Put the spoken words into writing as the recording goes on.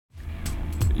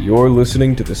You're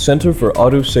listening to the Center for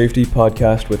Auto Safety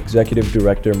podcast with Executive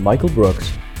Director Michael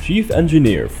Brooks, Chief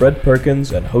Engineer Fred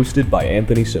Perkins, and hosted by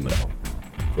Anthony Simino.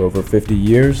 For over 50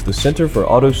 years, the Center for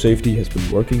Auto Safety has been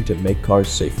working to make cars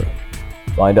safer.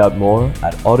 Find out more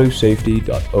at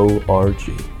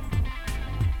autosafety.org.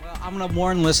 Well, I'm going to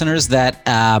warn listeners that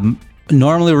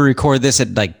normally we record this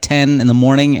at like 10 in the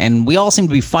morning, and we all seem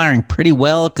to be firing pretty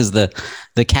well because the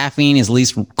caffeine is at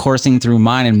least coursing through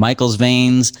mine and Michael's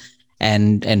veins,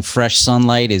 and fresh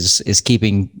sunlight is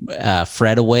keeping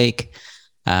Fred awake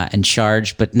and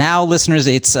charged. But now, listeners,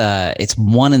 it's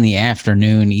 1 in the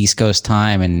afternoon East Coast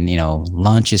time, and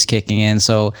lunch is kicking in,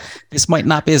 so this might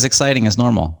not be as exciting as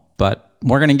normal, but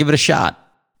we're going to give it a shot.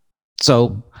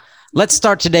 So let's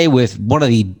start today with one of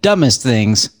the dumbest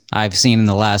things I've seen in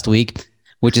the last week,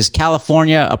 which is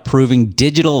California approving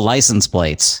digital license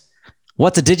plates.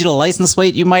 What's a digital license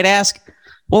plate, you might ask?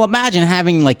 Well, imagine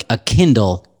having like a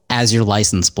Kindle as your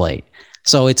license plate.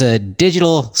 So it's a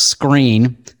digital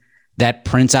screen that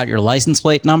prints out your license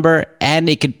plate number, and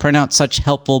it could print out such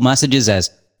helpful messages as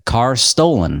 "car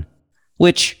stolen,"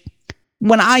 which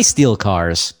when I steal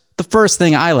cars, the first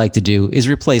thing I like to do is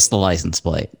replace the license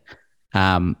plate.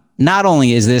 Not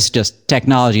only is this just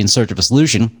technology in search of a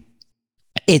solution,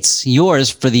 it's yours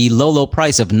for the low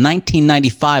price of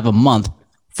 $19.95 a month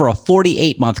for a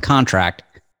 48-month contract.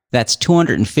 That's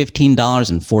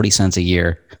 $215.40 a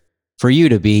year for you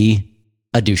to be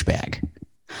a douchebag.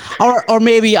 Or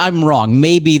maybe I'm wrong.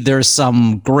 Maybe there's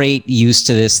some great use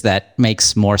to this that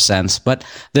makes more sense. But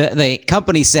the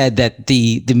company said that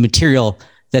the material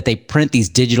that they print these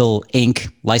digital ink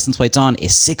license plates on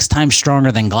is 6 times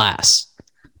stronger than glass.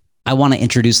 I want to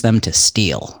introduce them to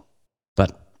steel.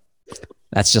 But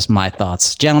that's just my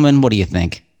thoughts. Gentlemen, what do you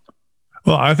think?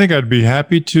 Well, I think I'd be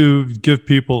happy to give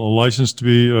people a license to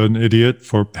be an idiot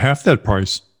for half that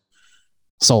price.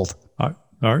 Sold.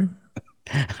 All right.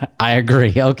 I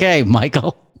agree. Okay,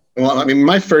 Michael. Well, I mean,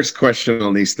 my first question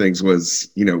on these things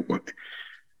was, you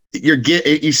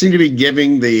seem to be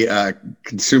giving the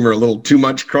consumer a little too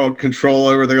much control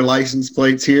over their license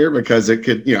plates here, because it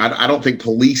could, I don't think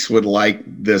police would like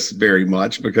this very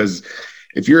much, because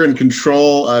if you're in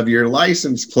control of your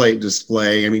license plate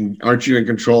display, I mean, aren't you in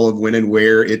control of when and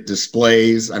where it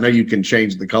displays? I know you can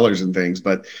change the colors and things,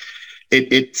 but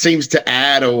it seems to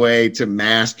add a way to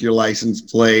mask your license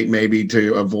plate, maybe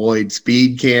to avoid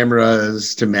speed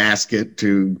cameras, to mask it,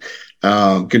 to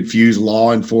confuse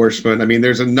law enforcement. I mean,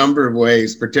 there's a number of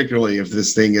ways, particularly if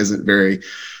this thing isn't very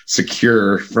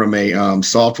secure from a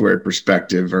software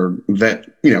perspective, or that,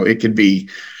 it could be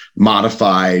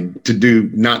modified to do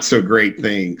not so great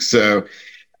things. So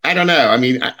I don't know. I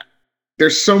mean,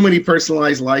 there's so many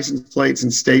personalized license plates in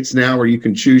states now where you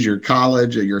can choose your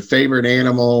college or your favorite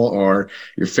animal or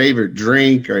your favorite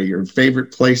drink or your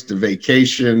favorite place to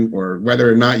vacation, or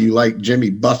whether or not you like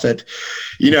Jimmy Buffett.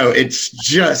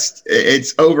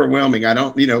 It's overwhelming. I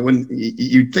don't, when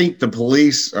you think the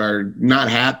police are not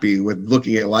happy with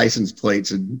looking at license plates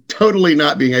and totally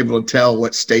not being able to tell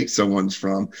what state someone's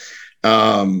from,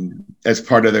 as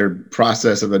part of their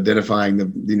process of identifying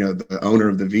the owner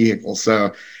of the vehicle.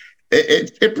 So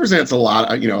it presents a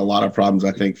lot of problems,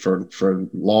 I think, for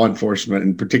law enforcement,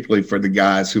 and particularly for the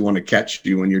guys who want to catch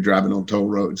you when you're driving on toll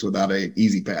roads without an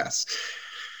easy pass.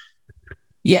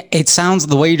 Yeah, it sounds,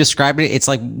 the way you described it, it's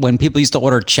like when people used to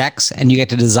order checks and you get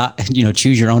to design,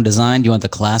 choose your own design. Do you want the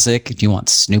classic? Do you want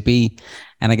Snoopy?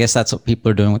 And I guess that's what people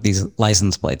are doing with these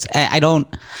license plates. I don't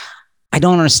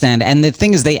understand. And the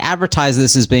thing is, they advertise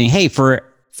this as being, hey, for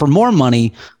more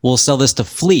money, we'll sell this to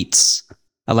fleets.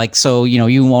 Like, so,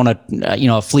 you want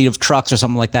a fleet of trucks or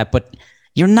something like that, but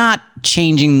you're not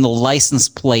changing the license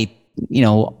plate,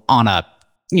 on a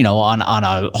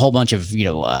whole bunch of,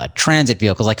 transit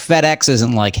vehicles. Like FedEx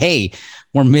isn't like, hey,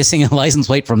 we're missing a license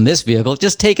plate from this vehicle,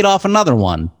 just take it off another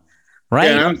one. Right.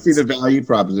 Yeah, I don't see the value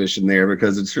proposition there,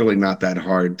 because it's really not that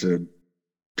hard to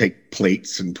take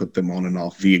plates and put them on and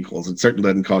off vehicles. It certainly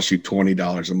doesn't cost you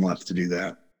 $20 a month to do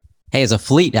that. Hey, as a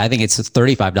fleet, I think it's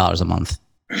 $35 a month.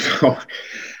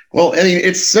 Well, I mean,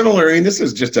 it's similar. I mean, this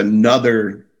is just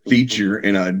another feature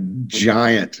in a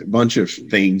giant bunch of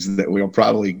things that will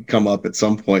probably come up at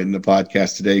some point in the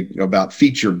podcast today about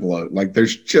feature bloat. Like,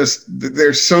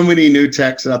 there's so many new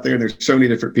techs out there, and there's so many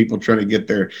different people trying to get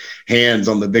their hands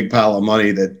on the big pile of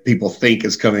money that people think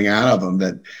is coming out of them,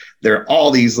 that there are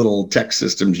all these little tech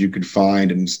systems you could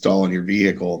find and install in your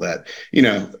vehicle that,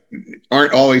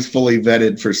 aren't always fully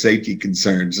vetted for safety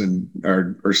concerns, and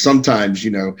or sometimes,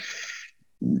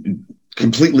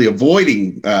 completely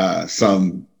avoiding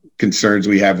some concerns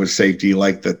we have with safety,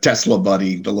 like the Tesla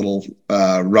Buddy, the little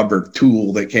rubber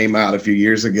tool that came out a few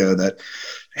years ago that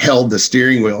held the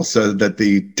steering wheel so that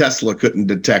the Tesla couldn't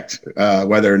detect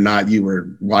whether or not you were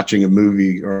watching a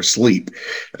movie or asleep.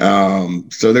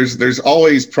 So there's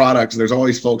always products, there's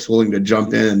always folks willing to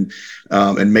jump in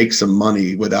and make some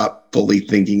money without fully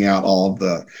thinking out all of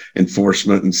the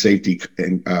enforcement and safety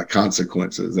and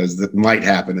consequences as that might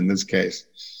happen in this case.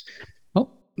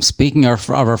 Well, speaking of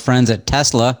our friends at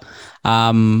Tesla,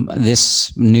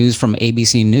 this news from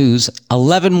ABC News,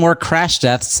 11 more crash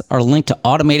deaths are linked to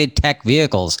automated tech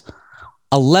vehicles.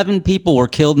 11 people were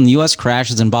killed in U.S.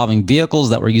 crashes involving vehicles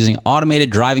that were using automated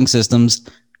driving systems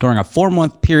during a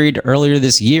 4-month period earlier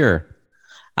this year.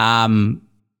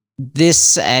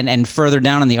 This and further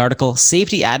down in the article,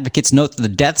 safety advocates note that the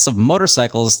deaths of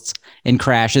motorcyclists in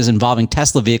crashes involving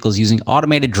Tesla vehicles using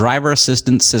automated driver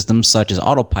assistance systems such as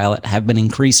autopilot have been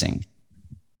increasing.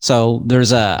 So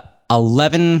there's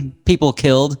 11 people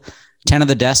killed. 10 of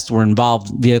the deaths were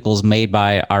involved vehicles made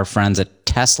by our friends at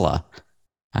Tesla.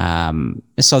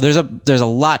 So there's a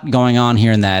lot going on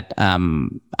here in that.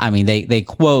 I mean, they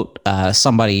quote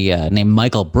somebody named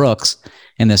Michael Brooks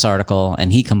in this article,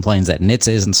 and he complains that NHTSA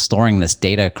isn't storing this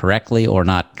data correctly or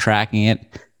not tracking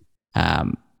it.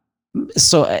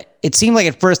 So it seemed like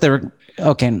at first they were,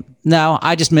 okay, no,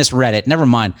 I just misread it. Never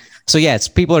mind. So yeah, it's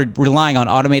people are relying on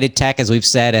automated tech, as we've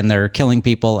said, and they're killing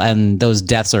people, and those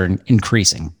deaths are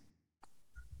increasing.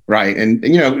 Right. And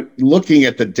looking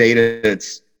at the data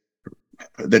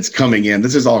that's coming in,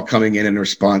 this is all coming in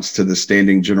response to the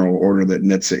standing general order that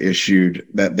NHTSA issued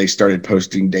that they started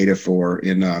posting data for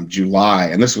in July.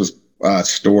 And this was a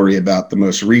story about the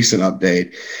most recent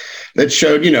update that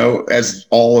showed, as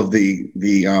all of the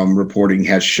reporting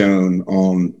has shown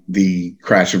on the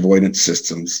crash avoidance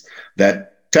systems, that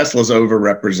Tesla's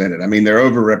overrepresented. I mean, they're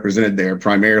overrepresented there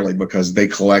primarily because they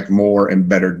collect more and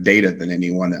better data than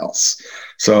anyone else.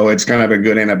 So it's kind of a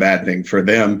good and a bad thing for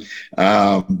them.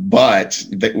 But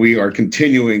that we are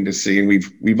continuing to see, and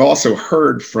we've also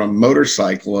heard from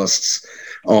motorcyclists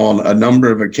on a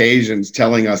number of occasions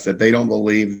telling us that they don't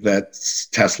believe that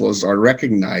Teslas are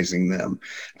recognizing them.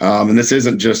 And this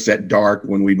isn't just at dark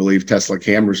when we believe Tesla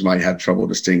cameras might have trouble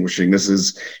distinguishing. This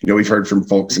is, we've heard from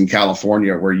folks in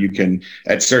California where you can,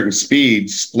 at certain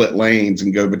speeds, split lanes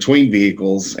and go between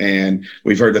vehicles. And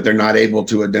we've heard that they're not able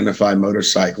to identify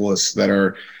motorcyclists that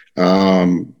are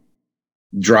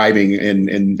driving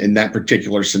in that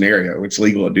particular scenario. It's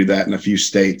legal to do that in a few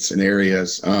states and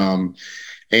areas.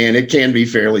 And it can be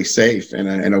fairly safe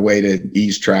and a way to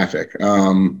ease traffic.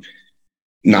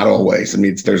 Not always. I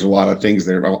mean, there's a lot of things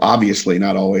there. Well, obviously,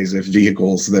 not always if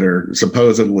vehicles that are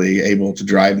supposedly able to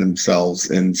drive themselves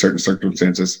in certain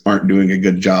circumstances aren't doing a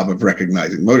good job of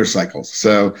recognizing motorcycles.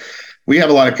 So we have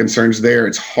a lot of concerns there.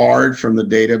 It's hard from the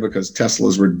data because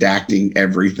Tesla's redacting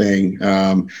everything.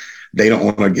 They don't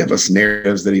want to give us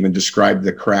narratives that even describe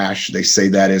the crash. They say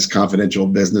that is confidential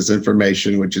business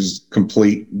information, which is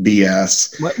complete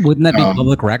BS. Wouldn't that be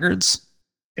public records?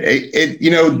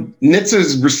 NHTSA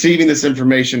is receiving this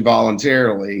information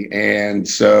voluntarily, and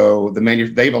so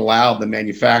they've allowed the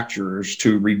manufacturers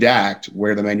to redact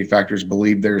where the manufacturers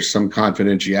believe there's some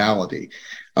confidentiality.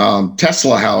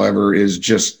 Tesla, however, is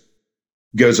just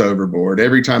goes overboard.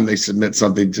 Every time they submit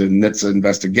something to NHTSA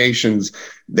investigations,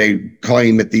 they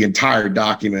claim that the entire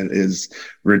document is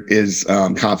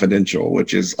confidential,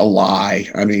 which is a lie.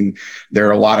 I mean, there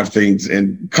are a lot of things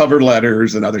in cover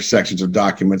letters and other sections of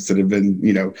documents that have been,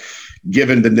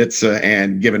 given to NHTSA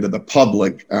and given to the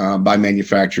public by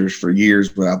manufacturers for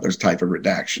years without those type of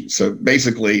redactions. So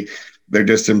basically, they're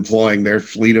just employing their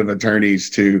fleet of attorneys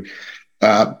to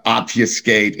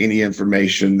obfuscate any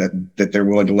information that they're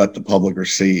willing to let the public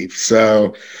receive.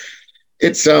 So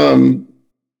it's we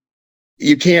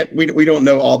don't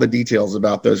know all the details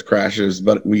about those crashes,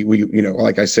 but we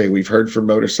like I say, we've heard from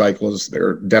motorcyclists. There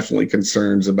are definitely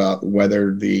concerns about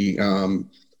whether the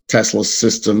Tesla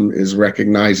system is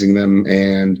recognizing them,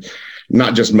 and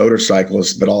not just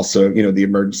motorcyclists, but also the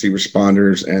emergency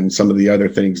responders and some of the other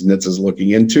things NHTSA is looking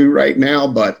into right now.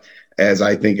 But as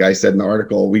I think I said in the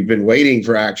article, we've been waiting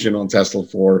for action on Tesla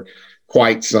for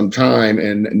quite some time,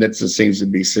 and NHTSA seems to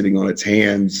be sitting on its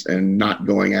hands and not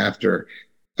going after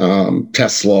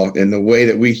Tesla in the way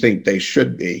that we think they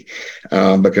should be,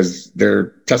 because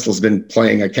Tesla's been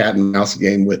playing a cat and mouse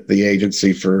game with the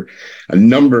agency for a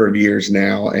number of years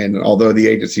now. And although the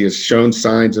agency has shown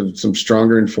signs of some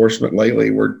stronger enforcement lately,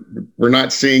 we're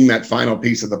not seeing that final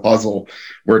piece of the puzzle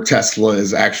where Tesla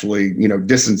is actually,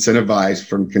 disincentivized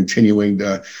from continuing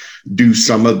to do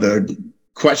some of the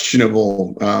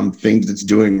questionable things it's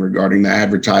doing regarding the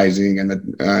advertising and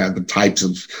the types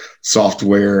of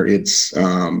software it's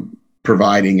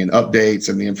providing and updates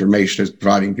and the information it's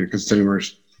providing to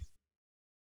consumers.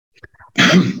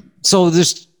 So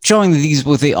there's showing these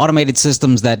with the automated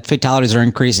systems that fatalities are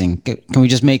increasing. Can we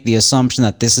just make the assumption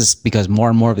that this is because more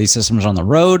and more of these systems are on the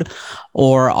road,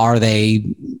 or are they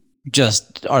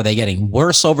getting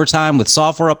worse over time with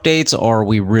software updates, or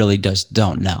we really just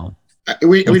don't know?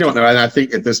 We don't know. And I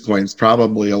think at this point, it's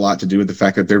probably a lot to do with the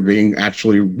fact that they're being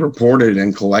actually reported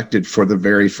and collected for the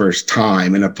very first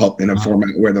time in a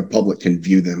format where the public can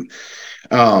view them.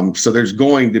 So there's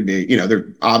going to be,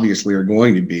 there obviously are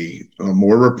going to be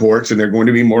more reports, and there are going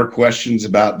to be more questions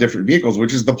about different vehicles,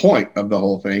 which is the point of the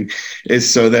whole thing, is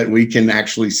so that we can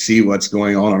actually see what's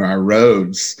going on our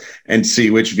roads and see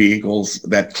which vehicles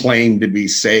that claim to be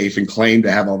safe and claim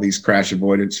to have all these crash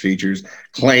avoidance features,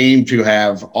 claim to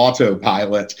have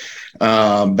autopilot.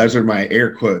 Those are my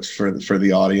air quotes for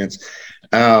the audience.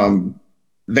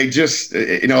 They just,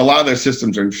 a lot of those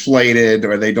systems are inflated,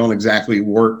 or they don't exactly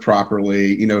work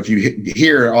properly. If you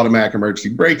hear automatic emergency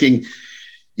braking,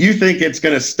 you think it's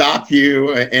going to stop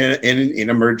you in an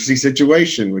emergency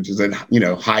situation, which is at,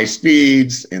 high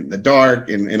speeds, in the dark,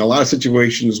 in a lot of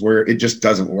situations where it just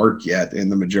doesn't work yet in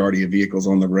the majority of vehicles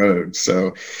on the road.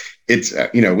 So it's,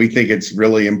 we think it's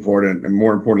really important, and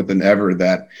more important than ever,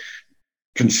 that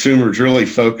consumers really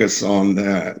focus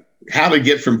on how to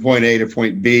get from point A to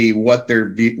point B, what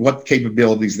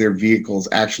capabilities their vehicles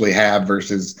actually have,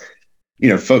 versus,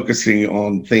 focusing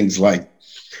on things like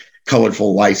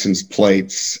colorful license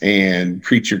plates and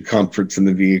creature comforts in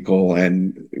the vehicle,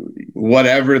 and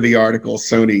whatever the article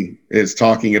Sony is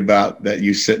talking about that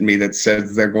you sent me that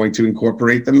says they're going to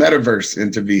incorporate the metaverse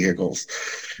into vehicles,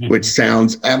 which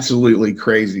sounds absolutely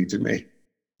crazy to me.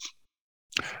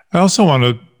 I also want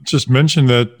to just mention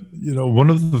that, one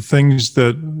of the things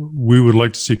that we would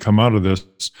like to see come out of this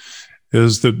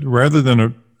is that rather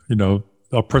than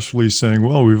a press release saying,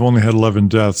 well, we've only had 11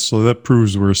 deaths, so that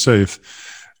proves we're safe,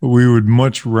 we would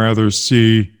much rather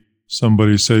see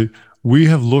somebody say, we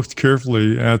have looked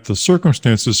carefully at the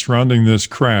circumstances surrounding this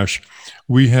crash.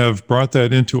 We have brought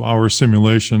that into our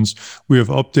simulations. We have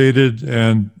updated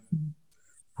and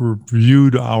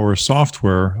reviewed our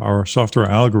software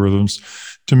algorithms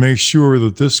to make sure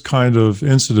that this kind of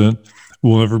incident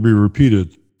will never be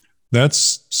repeated.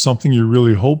 That's something you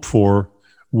really hope for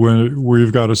where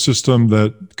you've got a system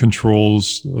that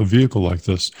controls a vehicle like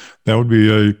this. That would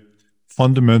be a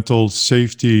fundamental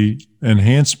safety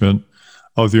enhancement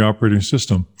of the operating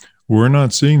system. We're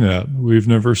not seeing that. We've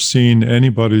never seen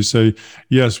anybody say,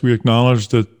 yes, we acknowledge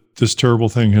that this terrible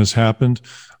thing has happened.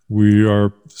 We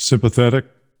are sympathetic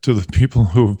to the people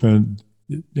who have been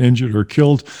injured or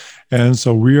killed. And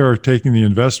so we are taking the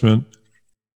investment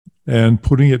and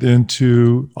putting it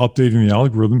into updating the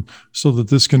algorithm so that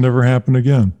this can never happen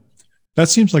again. That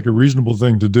seems like a reasonable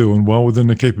thing to do, and well within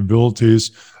the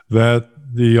capabilities that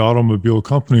the automobile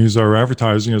companies are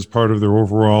advertising as part of their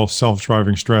overall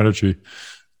self-driving strategy.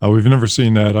 We've never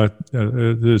seen that.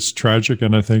 It's tragic,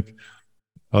 and I think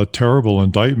a terrible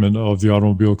indictment of the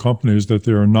automobile companies that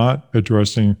they are not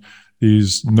addressing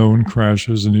these known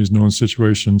crashes and these known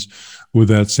situations with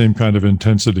that same kind of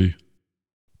intensity.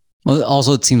 Well,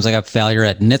 also, it seems like a failure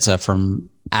at NHTSA from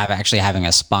actually having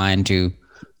a spine to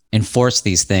enforce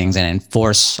these things and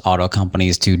enforce auto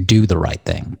companies to do the right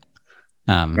thing.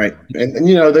 Right.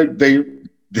 And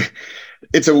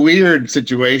it's a weird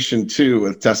situation too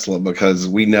with Tesla, because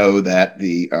we know that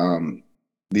the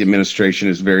administration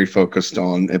is very focused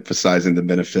on emphasizing the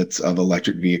benefits of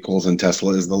electric vehicles, and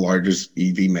Tesla is the largest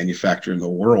EV manufacturer in the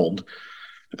world.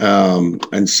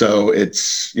 And so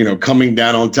it's, coming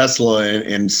down on Tesla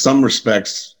in some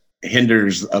respects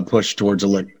hinders a push towards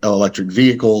electric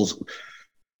vehicles.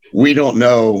 We don't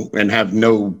know and have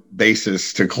no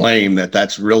basis to claim that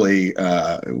that's really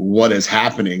what is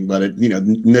happening. But,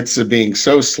 NHTSA being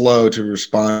so slow to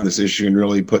respond to this issue and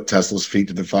really put Tesla's feet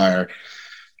to the fire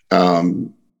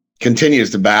continues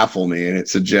to baffle me. And it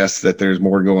suggests that there's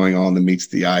more going on than meets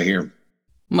the eye here.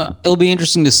 Well, it'll be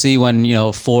interesting to see when,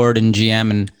 Ford and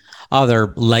GM and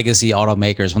other legacy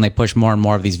automakers, when they push more and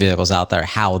more of these vehicles out there,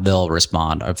 how they'll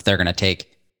respond, or if they're going to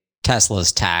take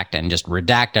Tesla's tact and just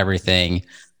redact everything.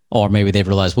 Or maybe they've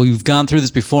realized, well, we've gone through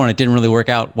this before and it didn't really work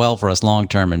out well for us long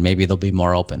term, and maybe they'll be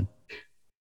more open.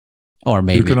 Or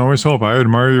maybe. You can always hope. I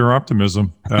admire your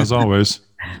optimism, as always.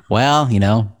 Well,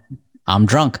 I'm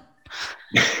drunk.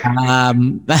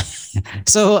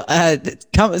 So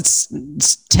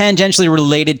it's tangentially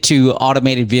related to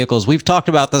automated vehicles. We've talked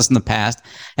about this in the past,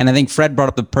 and I think Fred brought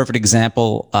up the perfect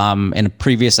example in a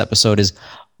previous episode, is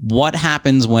what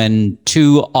happens when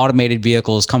two automated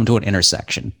vehicles come to an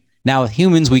intersection. Now, with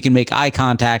humans, we can make eye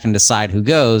contact and decide who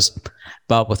goes,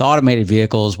 but with automated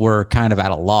vehicles, we're kind of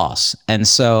at a loss. And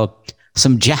so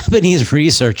some Japanese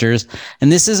researchers,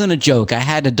 and this isn't a joke. I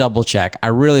had to double check. I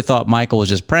really thought Michael was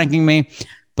just pranking me,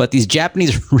 but these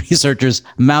Japanese researchers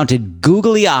mounted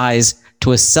googly eyes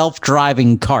to a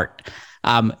self-driving cart.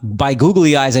 By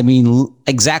googly eyes, I mean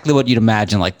exactly what you'd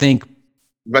imagine. Like think,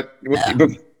 but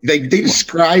they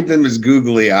describe them as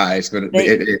googly eyes, but in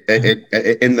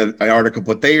the article,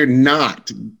 but they are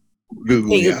not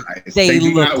googly eyes. They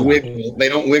do not wiggle. They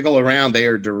don't wiggle around. They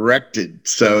are directed.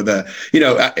 So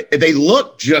they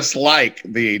look just like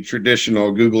the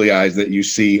traditional googly eyes that you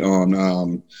see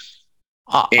on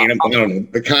I don't know,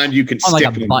 the kind you can stick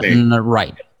like a button,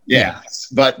 right? Yes,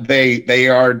 but they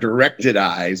are directed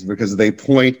eyes because they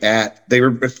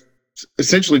were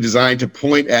essentially designed to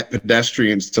point at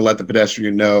pedestrians to let the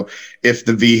pedestrian know if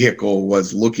the vehicle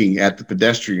was looking at the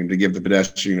pedestrian, to give the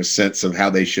pedestrian a sense of how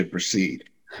they should proceed.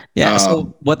 Yeah.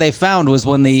 So what they found was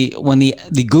when the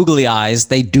googly eyes,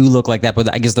 they do look like that,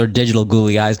 but I guess they're digital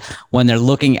googly eyes. When they're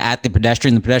looking at the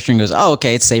pedestrian goes, "Oh,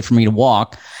 okay, it's safe for me to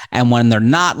walk." And when they're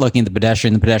not looking at the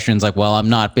pedestrian's like, "Well, I'm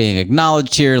not being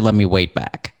acknowledged here. Let me wait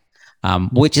back."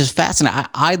 Which is fascinating.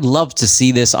 I'd love to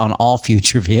see this on all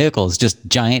future vehicles, just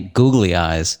giant googly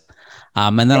eyes.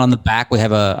 And then on the back, we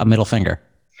have a middle finger.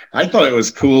 I thought it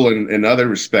was cool in other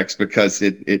respects because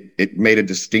it made a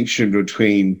distinction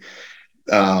between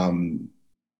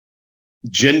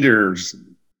genders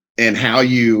and how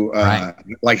you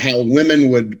like how women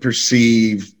would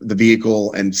perceive the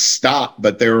vehicle and stop,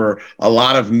 but there were a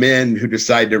lot of men who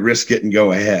decided to risk it and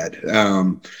go ahead.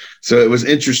 So it was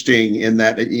interesting in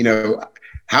that,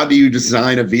 how do you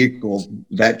design a vehicle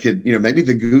that could, maybe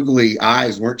the googly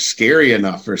eyes weren't scary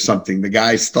enough or something. The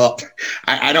guys thought,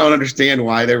 I don't understand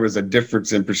why there was a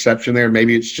difference in perception there.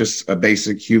 Maybe it's just a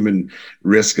basic human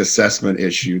risk assessment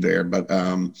issue there, but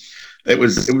it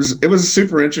was a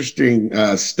super interesting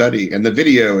study, and the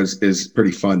video is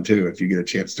pretty fun too if you get a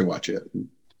chance to watch it.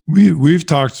 We've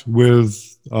talked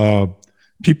with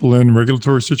people in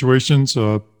regulatory situations,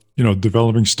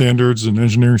 developing standards and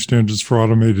engineering standards for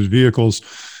automated vehicles,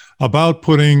 about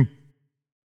putting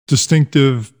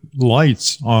distinctive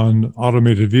lights on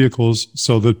automated vehicles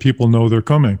so that people know they're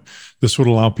coming. This would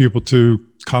allow people to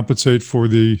compensate for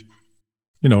the,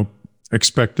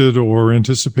 expected or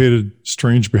anticipated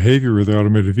strange behavior with the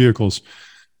automated vehicles.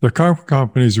 The car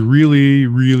companies really,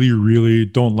 really, really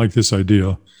don't like this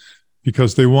idea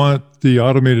because they want the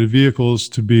automated vehicles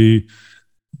to be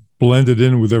blended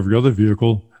in with every other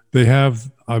vehicle. They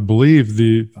have, I believe,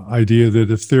 the idea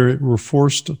that if they were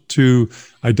forced to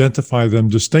identify them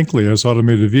distinctly as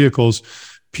automated vehicles,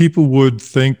 people would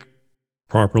think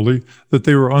properly that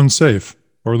they were unsafe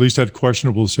or at least had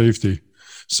questionable safety.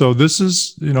 So this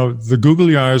is, the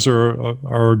googly eyes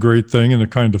are a great thing and they're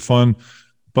kind of fun,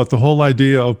 but the whole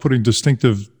idea of putting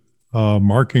distinctive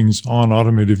markings on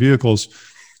automated vehicles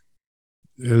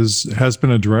has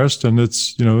been addressed, and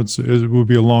it will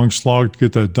be a long slog to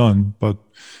get that done. But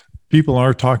people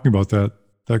are talking about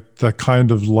that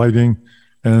kind of lighting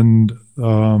and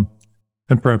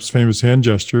perhaps famous hand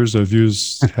gestures,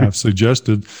 as have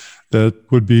suggested, that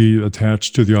would be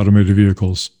attached to the automated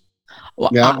vehicles. Well,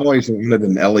 yeah, I've always wanted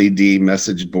an LED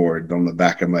message board on the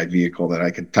back of my vehicle that I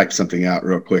could type something out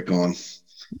real quick on.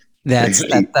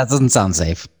 That doesn't sound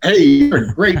safe. Hey,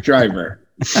 you're a great driver.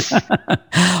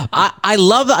 I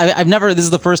love. I've never. This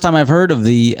is the first time I've heard of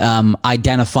the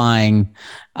identifying,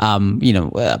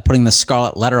 putting the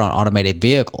scarlet letter on automated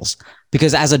vehicles.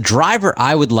 Because as a driver,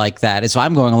 I would like that. So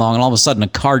I'm going along, and all of a sudden, a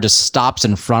car just stops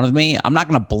in front of me. I'm not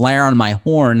going to blare on my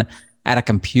horn at a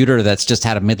computer that's just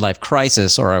had a midlife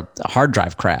crisis or a hard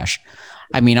drive crash.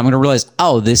 I mean, I'm going to realize,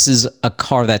 this is a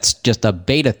car that's just a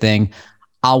beta thing.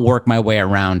 I'll work my way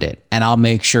around it, and I'll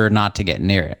make sure not to get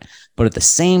near it. But at the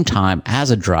same time, as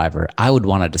a driver, I would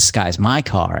want to disguise my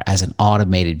car as an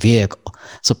automated vehicle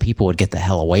so people would get the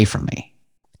hell away from me.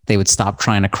 They would stop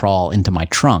trying to crawl into my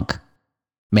trunk,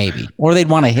 maybe, or they'd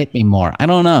want to hit me more. I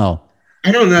don't know.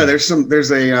 There's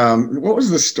a, what was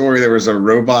the story? There was a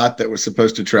robot that was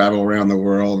supposed to travel around the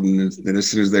world. And as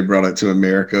soon as they brought it to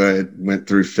America, it went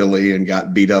through Philly and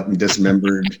got beat up and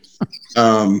dismembered.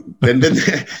 And then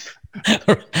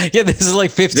yeah, this is like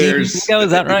 15 years ago.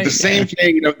 Is that right? The same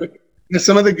thing,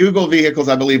 some of the Google vehicles,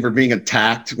 I believe, are being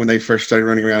attacked when they first started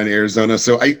running around in Arizona.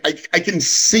 So I can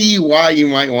see why you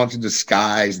might want to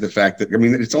disguise the fact that,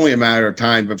 it's only a matter of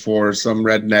time before some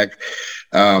redneck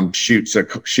shoots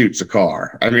a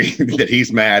car. That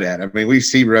he's mad at. We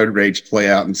see road rage play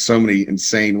out in so many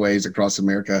insane ways across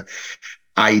America.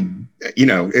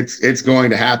 It's going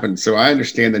to happen. So I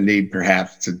understand the need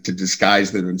perhaps to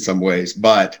disguise them in some ways,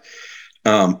 but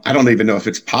I don't even know if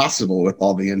it's possible with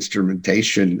all the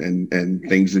instrumentation and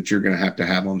things that you're going to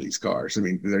have on these cars. I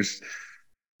mean,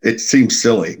 it seems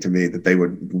silly to me that they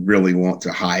would really want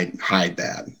to hide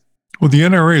that. Well, the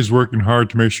NRA is working hard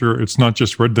to make sure it's not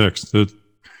just rednecks that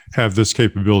have this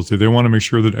capability. They want to make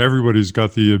sure that everybody's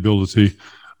got the ability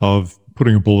of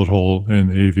putting a bullet hole in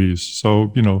AVs.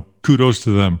 So, kudos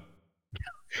to them.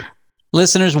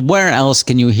 Listeners, where else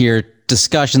can you hear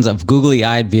discussions of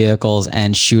googly-eyed vehicles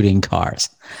and shooting cars?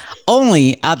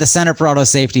 Only at the Center for Auto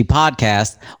Safety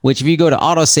podcast, which if you go to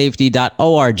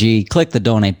autosafety.org, click the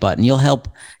donate button, you'll help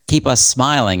keep us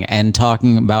smiling and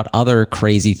talking about other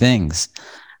crazy things.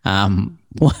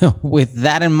 With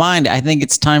that in mind, I think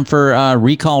it's time for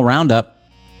Recall Roundup.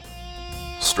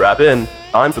 Strap in.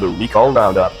 Time for the Recall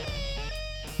Roundup.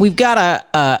 We've got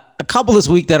a couple this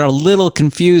week that are a little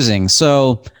confusing.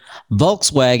 So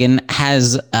Volkswagen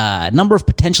has a number of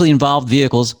potentially involved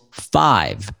vehicles,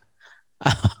 5.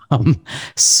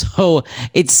 So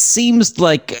it seems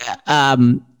like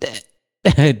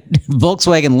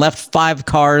Volkswagen left 5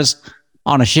 cars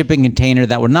on a shipping container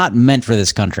that were not meant for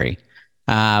this country.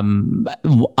 On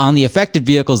the affected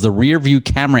vehicles, the rear view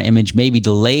camera image may be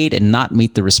delayed and not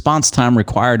meet the response time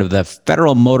required of the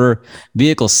Federal Motor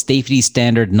Vehicle Safety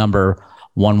Standard number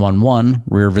 111,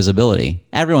 rear visibility.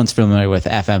 Everyone's familiar with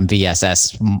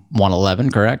FMVSS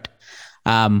 111, correct?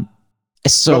 Well,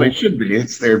 they should be.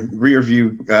 It's their rear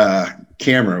view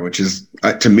camera, which is,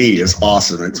 to me, is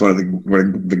awesome. It's one of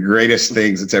the greatest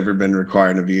things that's ever been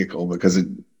required in a vehicle, because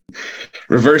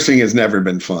reversing has never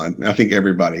been fun. I think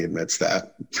everybody admits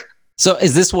that. So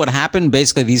is this what happened?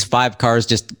 Basically, these 5 cars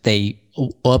we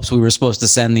were supposed to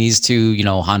send these to,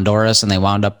 Honduras, and they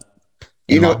wound up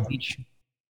in Long Beach?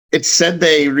 It said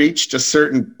they reached a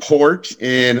certain port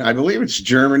in, I believe it's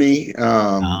Germany,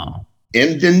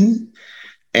 Emden,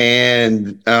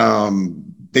 and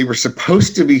they were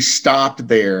supposed to be stopped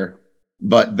there,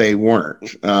 but they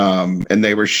weren't. And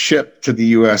they were shipped to the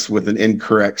U.S. with an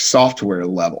incorrect software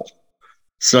level.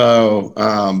 So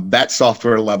that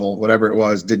software level, whatever it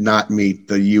was, did not meet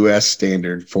the U.S.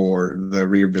 standard for the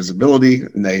rear visibility,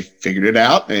 and they figured it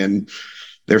out, and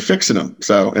they're fixing them.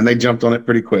 And they jumped on it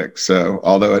pretty quick. So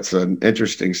although it's an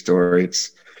interesting story,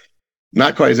 it's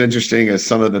not quite as interesting as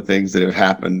some of the things that have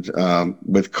happened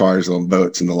with cars on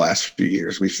boats in the last few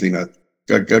years. We've seen at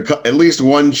least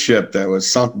one ship that was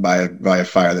sunk by a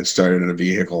fire that started in a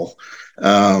vehicle.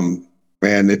 And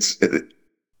it's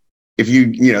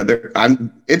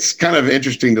kind of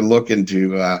interesting to look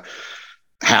into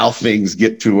how things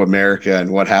get to America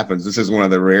and what happens. This is one of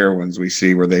the rare ones we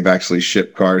see where they've actually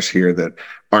shipped cars here that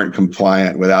aren't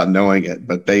compliant without knowing it,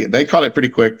 but they caught it pretty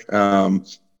quick.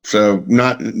 So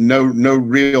no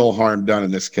real harm done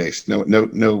in this case.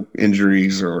 No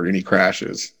injuries or any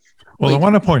crashes. Well, I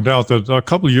want to point out that a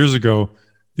couple of years ago,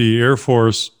 the Air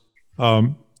Force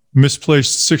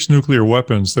misplaced 6 nuclear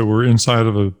weapons that were inside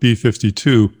of a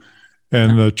B-52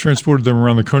 and transported them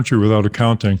around the country without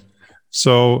accounting.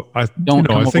 So I come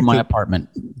over my apartment.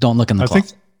 Don't look in the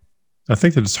closet. I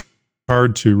think that it's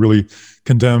hard to really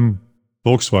condemn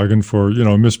Volkswagen for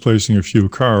misplacing a few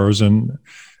cars, and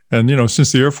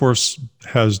since the Air Force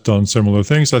has done similar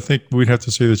things, I think we'd have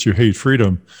to say that you hate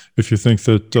freedom if you think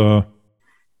that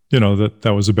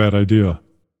that was a bad idea.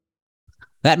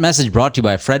 That message brought to you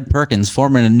by Fred Perkins,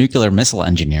 former nuclear missile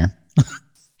engineer.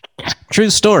 True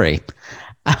story.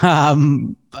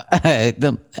 The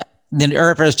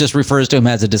Air Force just refers to him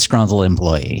as a disgruntled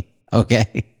employee.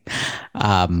 Okay.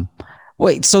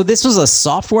 Wait, so this was a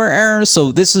software error?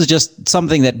 So this is just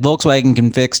something that Volkswagen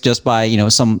can fix just by,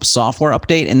 some software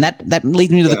update? And that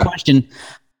leads me to the question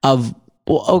of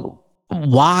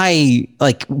why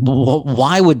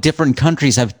would different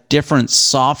countries have different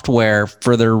software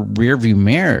for their rear view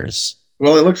mirrors?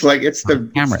 Well, it looks like it's the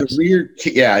rear.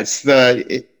 Yeah,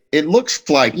 it looks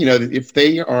like, if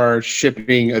they are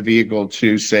shipping a vehicle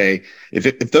to, say,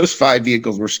 if those 5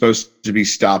 vehicles were supposed to be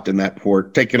stopped in that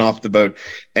port, taken off the boat,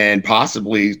 and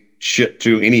possibly shipped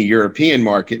to any European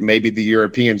market, maybe the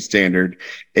European standard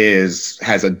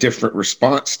has a different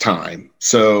response time.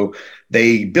 So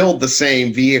they build the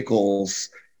same vehicles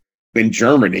in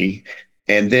Germany,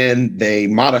 and then they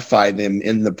modify them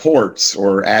in the ports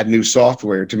or add new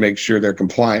software to make sure they're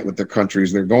compliant with the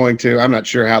countries they're going to. I'm not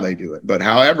sure how they do it, but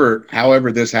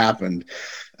however this happened,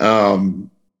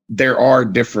 there are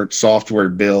different software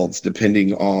builds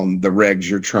depending on the regs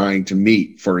you're trying to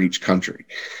meet for each country.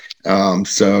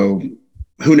 So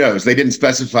who knows? They didn't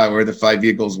specify where the 5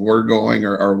 vehicles were going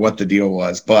or what the deal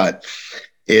was, but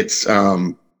it's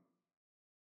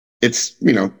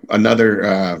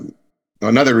another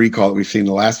another recall that we've seen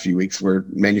the last few weeks where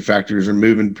manufacturers are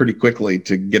moving pretty quickly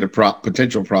to get a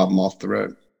potential problem off the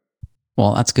road.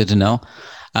 Well, that's good to know.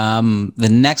 The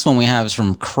next one we have is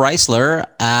from Chrysler,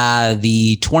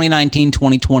 the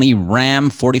 2019-2020 Ram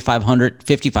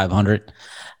 5500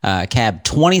 cab,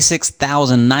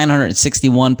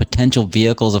 26,961 potential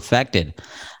vehicles affected.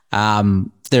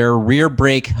 Their rear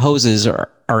brake hoses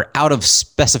are out of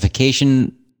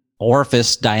specification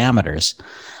orifice diameters.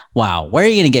 Wow. Where are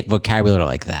you going to get vocabulary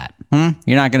like that?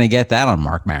 You're not going to get that on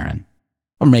Mark Maron.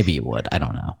 Or maybe you would. I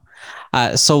don't know.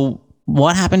 So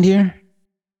what happened here?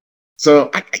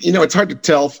 So, it's hard to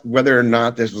tell whether or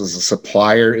not this was a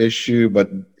supplier issue,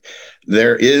 but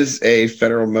there is a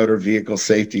Federal Motor Vehicle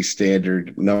Safety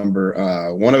Standard number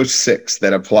 106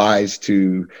 that applies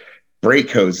to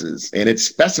brake hoses, and it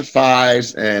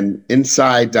specifies an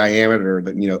inside diameter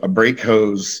that, a brake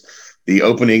hose, the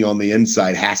opening on the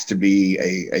inside has to be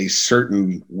a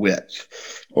certain width,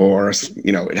 or,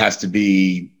 it has to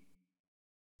be,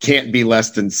 can't be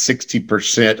less than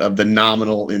 60% of the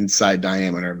nominal inside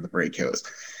diameter of the brake hose.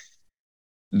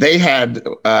 They had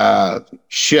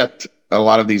shipped a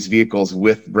lot of these vehicles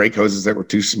with brake hoses that were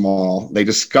too small. They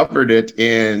discovered it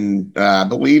in, I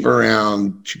believe,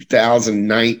 around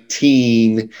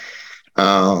 2019.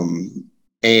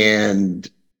 And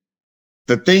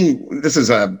the thing, this is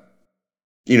they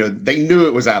knew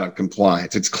it was out of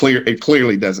compliance. It's clear, it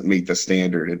clearly doesn't meet the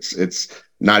standard. It's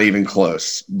not even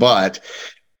close, but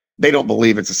they don't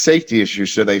believe it's a safety issue.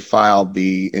 So they filed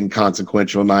the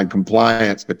inconsequential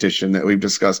non-compliance petition that we've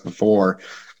discussed before,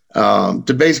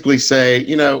 to basically say,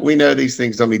 we know these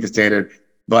things don't meet the standard,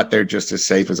 but they're just as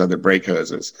safe as other brake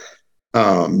hoses.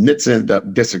 NHTSA ended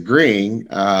up disagreeing.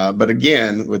 But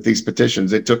again, with these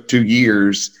petitions, it took 2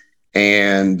 years.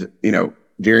 And,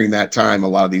 during that time, a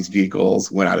lot of these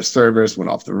vehicles went out of service, went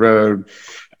off the road.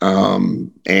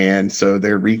 And so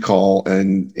their recall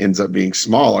ends up being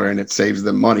smaller, and it saves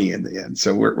them money in the end.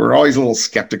 So we're always a little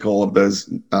skeptical of those,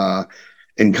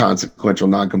 inconsequential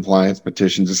non-compliance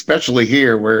petitions, especially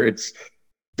here where it's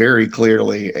very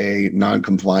clearly a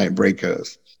non-compliant brake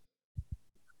hose.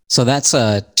 So that's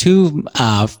two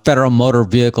Federal Motor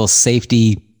Vehicle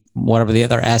Safety, whatever the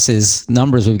other S's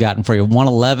numbers we've gotten for you,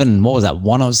 111, and what was that,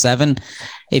 107?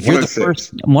 If you're the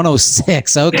first,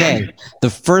 106, okay. The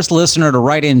first listener to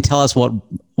write in and tell us what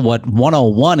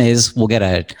 101 is, we'll get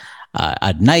a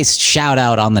nice shout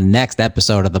out on the next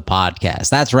episode of the podcast.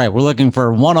 That's right. We're looking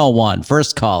for 101,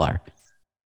 first caller.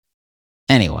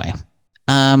 Anyway,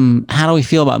 how do we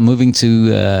feel about moving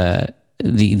to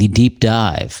the deep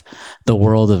dive, the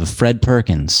world of Fred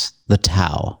Perkins, the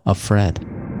Tao of Fred?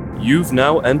 You've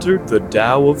now entered the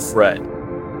Tao of Fred.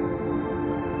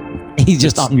 He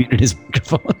just unmuted his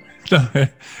microphone.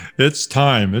 It's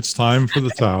time. It's time for the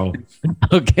Tao.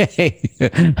 Okay.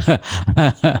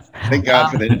 Thank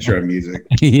God for the intro music.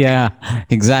 Yeah,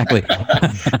 exactly.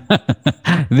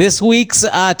 This week's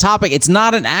topic, it's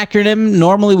not an acronym.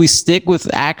 Normally we stick with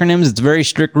acronyms. It's very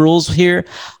strict rules here.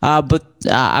 But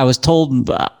I was told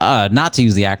not to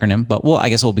use the acronym, but I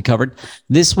guess we'll be covered.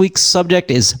 This week's subject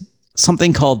is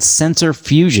something called sensor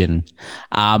fusion.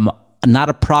 Not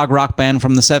a prog rock band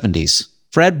from the 70s.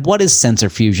 Fred, what is sensor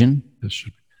fusion?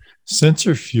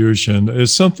 Sensor fusion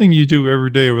is something you do every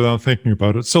day without thinking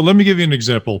about it. So let me give you an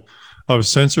example of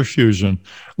sensor fusion.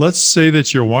 Let's say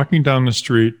that you're walking down the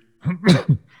street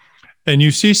and you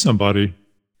see somebody,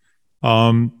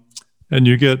 and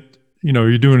you get,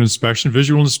 you do an inspection,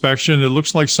 visual inspection. It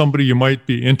looks like somebody you might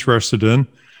be interested in.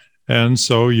 And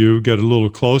so you get a little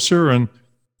closer, and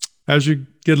as you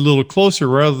get a little closer,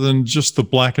 rather than just the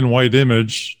black and white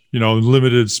image,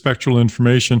 limited spectral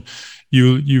information,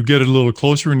 you get a little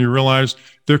closer and you realize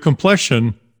their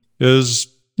complexion is,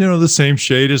 the same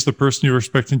shade as the person you're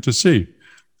expecting to see.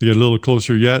 You get a little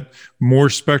closer yet, more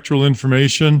spectral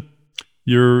information.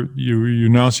 You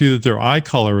now see that their eye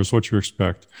color is what you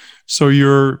expect. So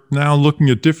you're now looking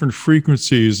at different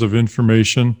frequencies of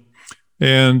information,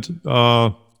 and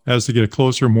as they get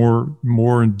closer,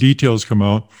 more details come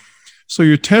out. So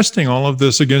you're testing all of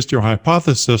this against your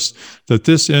hypothesis that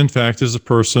this, in fact, is a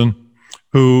person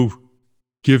who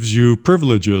gives you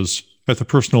privileges at the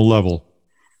personal level.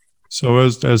 So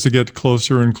as they get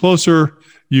closer and closer,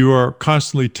 you are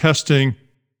constantly testing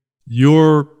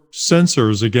your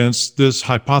sensors against this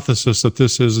hypothesis that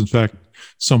this is, in fact,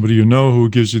 somebody who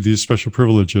gives you these special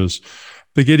privileges.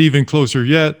 They get even closer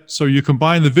yet, so you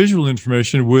combine the visual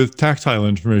information with tactile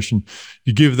information.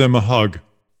 You give them a hug.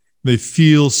 They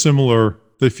feel similar.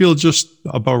 They feel just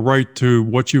about right to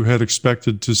what you had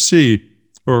expected to see,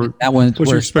 or what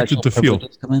you expected to feel.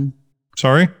 Come in?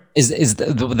 Sorry? Is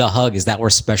the hug, is that where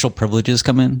special privileges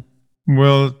come in?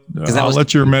 Well, I'll was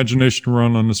let your imagination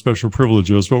run on the special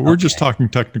privileges, but we're just Okay. talking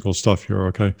technical stuff here,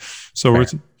 okay? So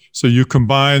Fair. so you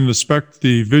combine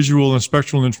the visual and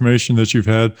spectral information that you've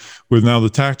had with now the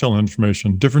tactile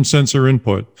information, different sensor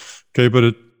input, okay?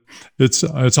 But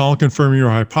it's all confirming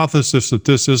your hypothesis that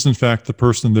this is in fact the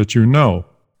person that you know,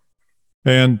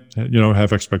 and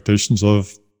have expectations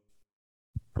of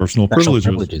personal Special privileges.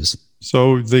 privileges.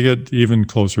 So they get even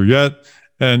closer yet,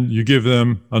 and you give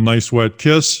them a nice wet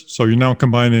kiss. So you're now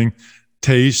combining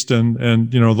taste and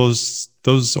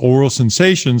those oral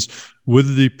sensations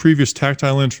with the previous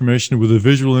tactile information, with the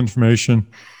visual information,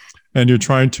 and you're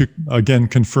trying to again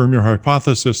confirm your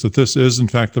hypothesis that this is in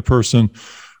fact the person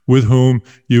with whom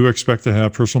you expect to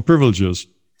have personal privileges.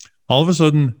 All of a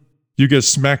sudden, you get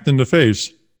smacked in the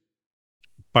face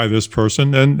by this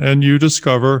person, and you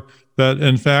discover that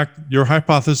in fact your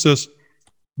hypothesis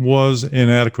was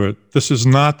inadequate. This is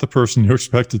not the person you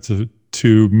expected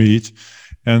to meet.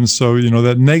 And so,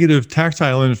 that negative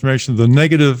tactile information, the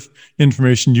negative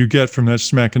information you get from that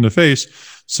smack in the face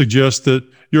suggests that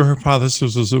your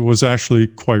hypothesis was actually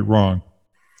quite wrong.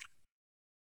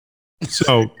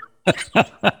 So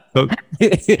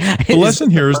the lesson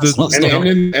here is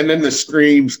that, and then the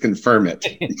screams confirm it.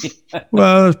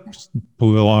 well,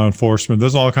 law enforcement,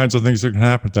 there's all kinds of things that can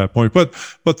happen at that point. But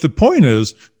the point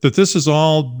is that this has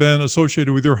all been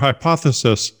associated with your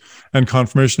hypothesis and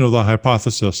confirmation of the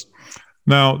hypothesis.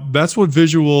 Now, that's what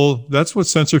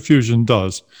sensor fusion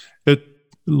does. It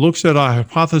looks at a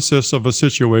hypothesis of a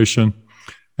situation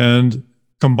and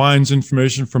combines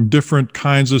information from different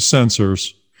kinds of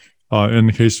sensors. In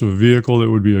the case of a vehicle, it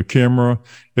would be a camera.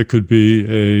 It could be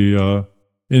a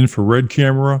infrared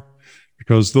camera,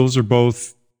 because those are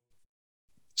both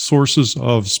sources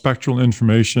of spectral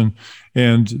information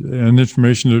and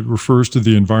information that refers to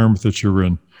the environment that you're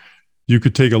in. You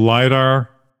could take a LiDAR.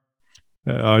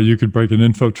 You could break an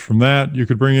info from that. You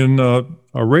could bring in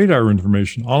a radar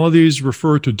information. All of these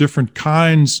refer to different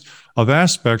kinds of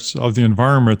aspects of the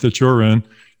environment that you're in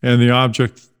and the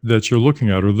object that you're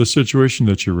looking at or the situation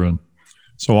that you're in.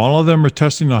 So all of them are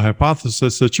testing the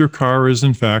hypothesis that your car is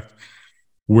in fact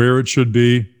where it should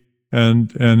be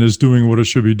and is doing what it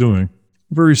should be doing.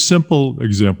 A very simple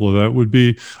example of that would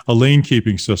be a lane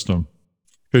keeping system.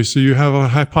 Okay, so you have a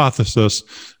hypothesis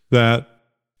that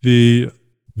the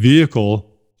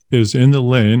vehicle is in the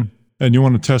lane and you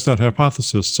want to test that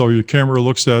hypothesis. So your camera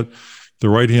looks at the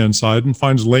right-hand side and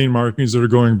finds lane markings that are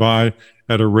going by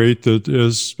at a rate that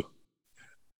is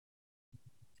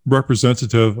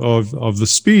representative of the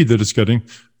speed that it's getting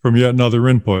from yet another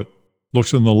input.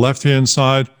 Looks on the left-hand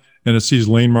side and it sees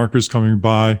lane markers coming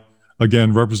by,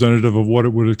 again, representative of what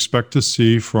it would expect to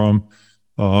see from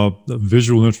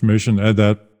visual information at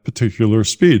that particular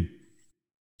speed.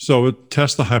 So it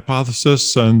tests the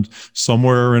hypothesis, and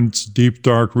somewhere in its deep,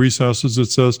 dark recesses, it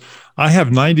says, I have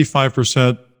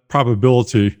 95%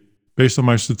 probability based on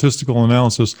my statistical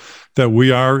analysis that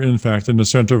we are, in fact, in the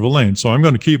center of a lane. So I'm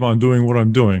going to keep on doing what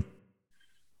I'm doing.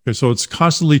 Okay, so it's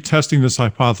constantly testing this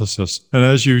hypothesis. And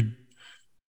as you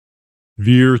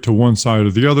veer to one side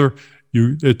or the other,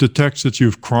 it detects that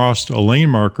you've crossed a lane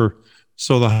marker.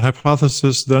 So the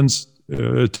hypothesis then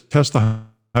it tests the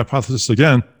hypothesis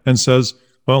again and says,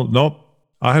 well, nope,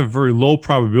 I have a very low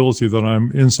probability that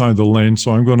I'm inside the lane,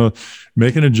 so I'm going to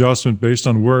make an adjustment based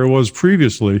on where I was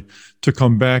previously to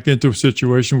come back into a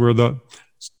situation where the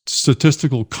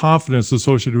statistical confidence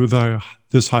associated with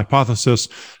this hypothesis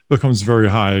becomes very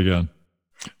high again.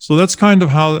 So that's kind of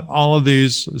how all of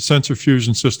these sensor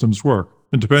fusion systems work.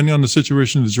 And depending on the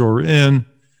situation that you're in,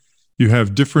 you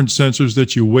have different sensors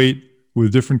that you weight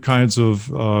with different kinds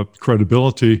of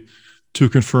credibility to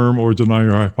confirm or deny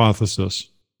your hypothesis.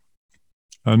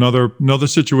 Another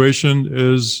situation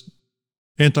is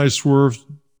anti-swerve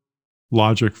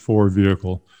logic for a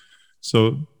vehicle.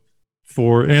 So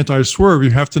for anti-swerve, you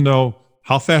have to know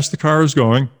how fast the car is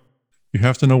going. You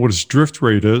have to know what its drift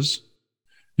rate is.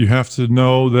 You have to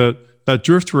know that that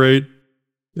drift rate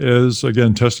is,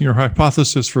 again, testing your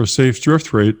hypothesis for a safe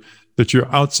drift rate, that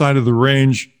you're outside of the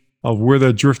range of where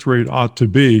that drift rate ought to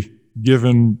be,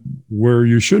 given where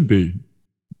you should be.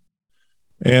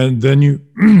 And then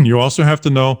you also have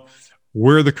to know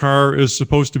where the car is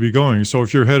supposed to be going. So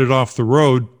if you're headed off the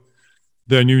road,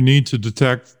 then you need to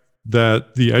detect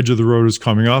that the edge of the road is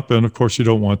coming up. And of course, you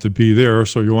don't want to be there.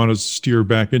 So you want to steer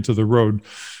back into the road.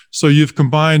 So you've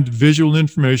combined visual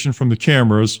information from the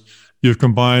cameras. You've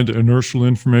combined inertial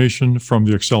information from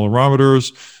the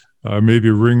accelerometers, maybe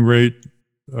a ring rate.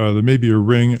 There may be a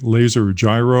ring laser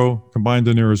gyro combined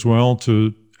in there as well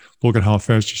to look at how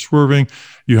fast you're swerving.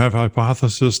 You have a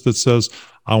hypothesis that says,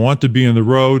 I want to be in the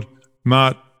road,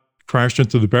 not crashed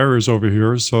into the barriers over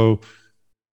here. So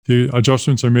the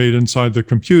adjustments are made inside the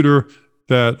computer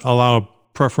that allow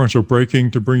preferential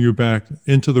braking to bring you back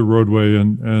into the roadway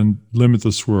and limit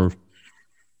the swerve.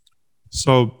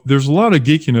 So there's a lot of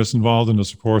geekiness involved in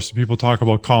this, of course. People talk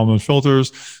about Kalman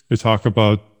filters. They talk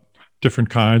about different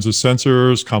kinds of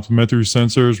sensors, complementary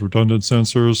sensors, redundant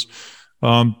sensors.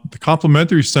 The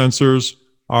complementary sensors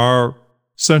are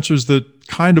sensors that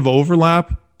kind of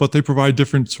overlap, but they provide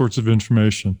different sorts of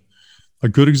information. A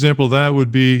good example of that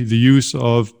would be the use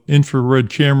of infrared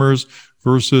cameras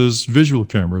versus visual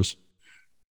cameras.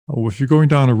 If you're going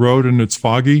down a road and it's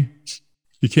foggy,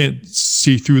 you can't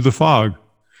see through the fog.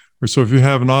 Or so if you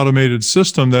have an automated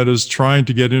system that is trying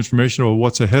to get information about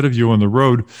what's ahead of you on the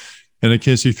road and it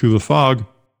can't see through the fog,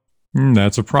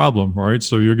 that's a problem, right?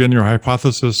 So you're getting your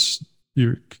hypothesis,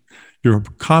 your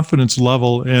confidence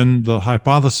level in the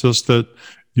hypothesis that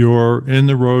you're in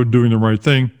the road doing the right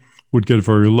thing would get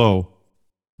very low.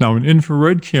 Now, an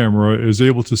infrared camera is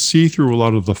able to see through a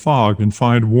lot of the fog and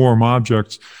find warm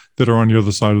objects that are on the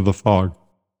other side of the fog.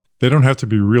 They don't have to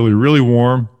be really, really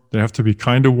warm. They have to be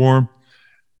kind of warm.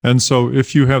 And so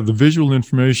if you have the visual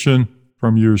information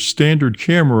from your standard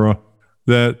camera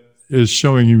that is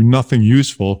showing you nothing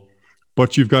useful,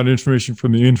 but you've got information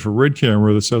from the infrared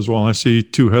camera that says, well, I see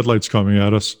two headlights coming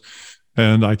at us,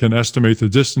 and I can estimate the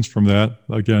distance from that,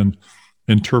 again,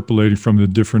 interpolating from the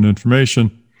different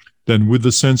information, then with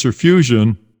the sensor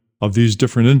fusion of these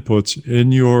different inputs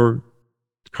in your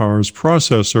car's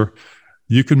processor,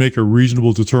 you can make a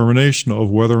reasonable determination of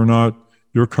whether or not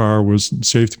your car was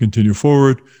safe to continue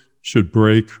forward, should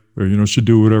brake, or should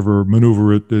do whatever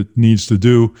maneuver it needs to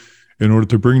do in order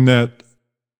to bring that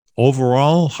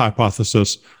overall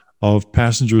hypothesis of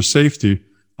passenger safety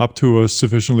up to a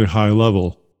sufficiently high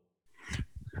level.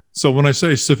 So when I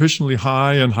say sufficiently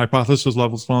high and hypothesis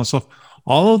levels and all that stuff,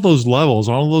 all of those levels,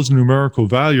 all of those numerical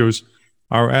values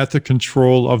are at the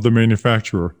control of the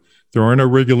manufacturer. There are no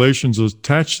regulations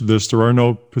attached to this. There are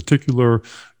no particular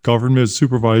government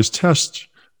supervised tests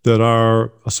that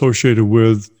are associated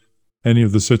with any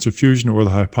of the sensor fusion or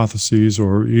the hypotheses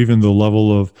or even the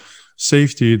level of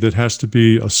safety that has to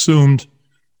be assumed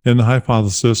in the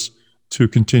hypothesis to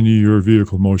continue your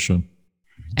vehicle motion.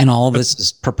 And all of this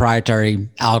is proprietary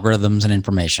algorithms and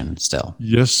information still.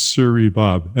 Yes, sirree,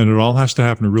 Bob. And it all has to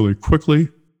happen really quickly,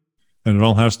 and it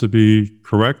all has to be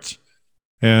correct.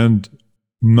 And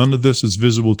none of this is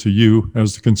visible to you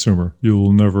as the consumer. You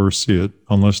will never see it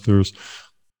unless there's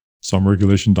some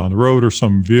regulation down the road or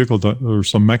some vehicle or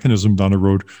some mechanism down the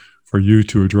road for you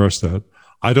to address that.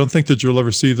 I don't think that you'll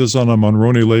ever see this on a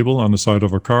Monroney label on the side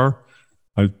of a car.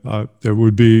 It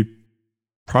would be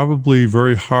probably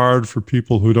very hard for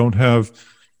people who don't have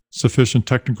sufficient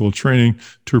technical training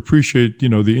to appreciate, the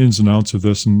ins and outs of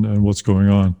this and what's going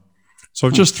on. So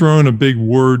I've just thrown a big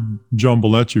word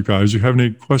jumble at you guys. You have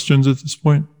any questions at this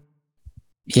point?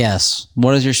 Yes.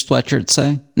 What does your sweatshirt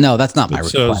say? No, that's not my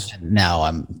real question. No,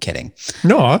 I'm kidding.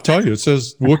 No, I'll tell you. It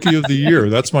says Wookiee of the Year.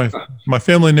 That's my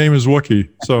family name is Wookiee.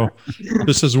 So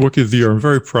this says Wookiee of the Year. I'm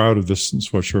very proud of this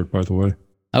sweatshirt, by the way.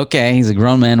 Okay, he's a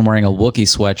grown man wearing a Wookiee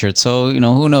sweatshirt. So,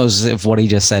 who knows if what he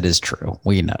just said is true?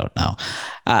 We don't know.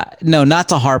 No, not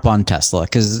to harp on Tesla,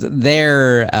 because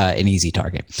they're an easy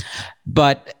target.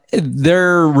 But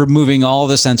they're removing all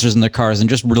the sensors in their cars and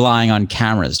just relying on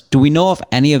cameras. Do we know if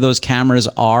any of those cameras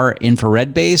are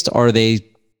infrared based, or are they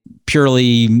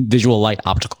purely visual light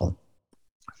optical?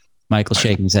 Michael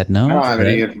shaking his head no. I don't have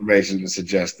any information to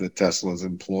suggest that Tesla is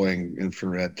employing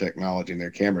infrared technology in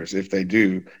their cameras. If they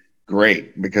do,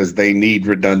 great, because they need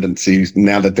redundancies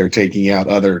now that they're taking out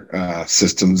other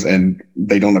systems, and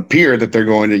they don't appear that they're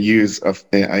going to use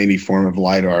any form of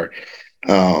LiDAR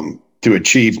to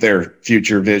achieve their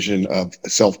future vision of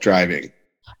self-driving.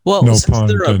 Well, no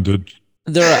pun intended.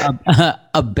 They're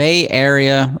a Bay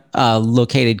Area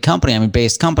located company,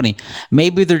 based company.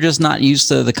 Maybe they're just not used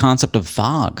to the concept of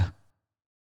fog.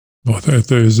 Well,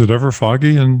 is it ever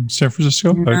foggy in San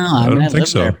Francisco? No, I don't think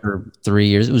so. There for 3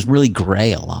 years, it was really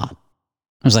gray a lot.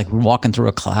 It was like walking through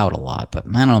a cloud a lot, but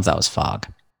I don't know if that was fog.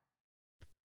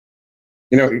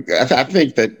 I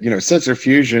think that, sensor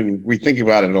fusion, we think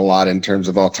about it a lot in terms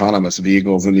of autonomous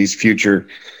vehicles and these future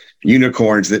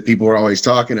unicorns that people are always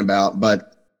talking about,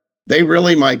 but they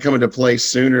really might come into play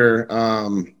sooner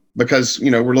because,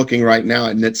 we're looking right now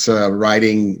at NHTSA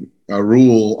writing a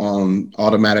rule on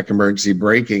automatic emergency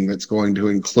braking that's going to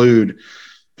include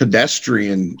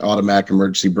pedestrian automatic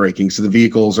emergency braking. So the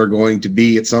vehicles are going to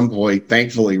be at some point,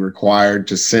 thankfully, required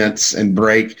to sense and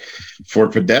brake for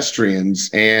pedestrians.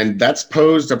 And that's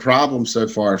posed a problem so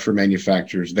far for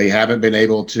manufacturers. They haven't been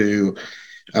able to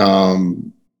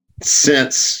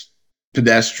sense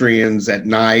pedestrians at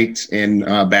night in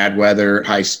bad weather,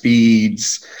 high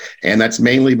speeds. And that's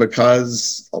mainly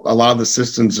because a lot of the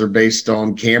systems are based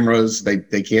on cameras.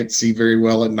 They can't see very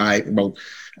well at night. Well,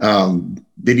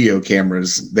 video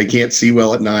cameras, they can't see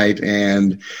well at night.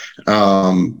 And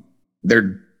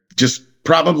they're just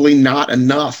probably not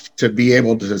enough to be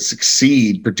able to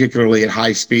succeed, particularly at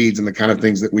high speeds and the kind of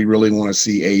things that we really want to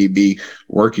see AEB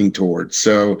working towards.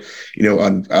 So,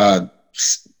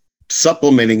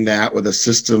 supplementing that with a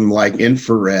system like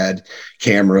infrared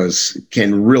cameras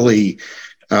can really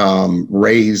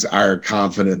raise our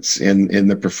confidence in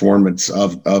the performance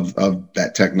of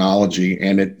that technology.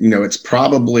 And it's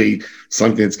probably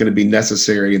something that's going to be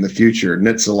necessary in the future.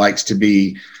 NHTSA likes to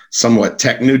be somewhat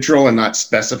tech neutral and not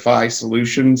specify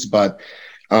solutions, but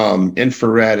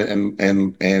infrared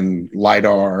and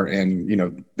LiDAR,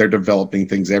 and they're developing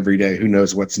things every day. Who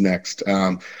knows what's next?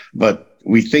 But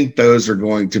we think those are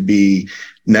going to be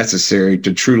necessary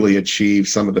to truly achieve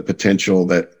some of the potential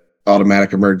that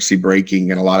automatic emergency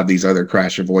braking and a lot of these other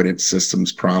crash avoidance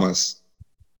systems promise.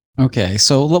 Okay,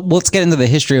 so let's get into the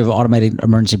history of automated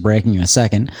emergency braking in a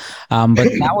second. But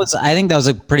I think that was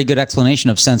a pretty good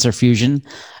explanation of sensor fusion.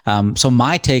 So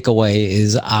my takeaway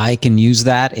is I can use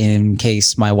that in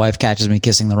case my wife catches me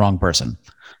kissing the wrong person.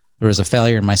 There was a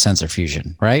failure in my sensor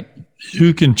fusion, right?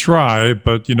 You can try,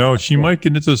 but she might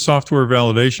get into software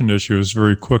validation issues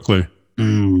very quickly.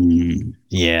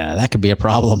 Yeah, that could be a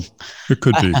problem. It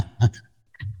could be.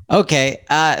 Okay,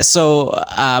 so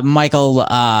Michael,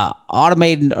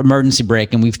 automated emergency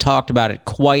braking, we've talked about it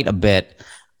quite a bit.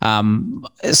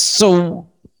 So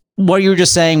what you were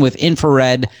just saying with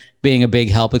infrared being a big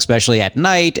help, especially at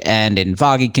night and in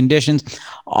foggy conditions,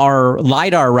 our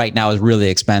LiDAR right now is really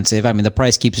expensive. I mean, the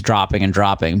price keeps dropping and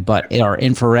dropping, but our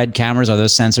infrared cameras, are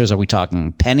those sensors, are we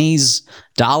talking pennies,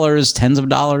 dollars, tens of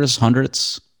dollars,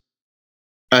 hundreds?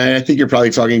 I think you're probably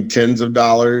talking tens of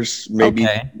dollars, maybe,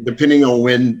 depending on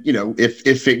when,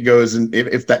 if it goes and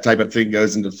if that type of thing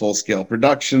goes into full scale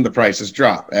production, the prices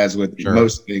drop, as with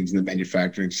most things in the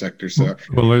manufacturing sector. So,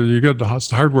 well, you got the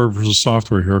hardware versus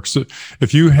software here. So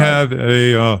if you have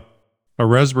a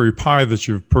Raspberry Pi that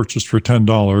you've purchased for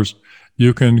 $10,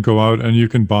 you can go out and you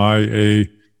can buy a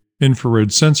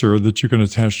infrared sensor that you can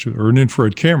attach to, or an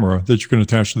infrared camera that you can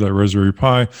attach to that Raspberry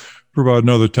Pi for about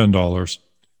another $10.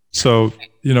 So,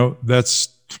 that's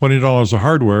 $20 of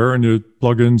hardware, and you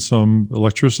plug in some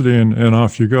electricity and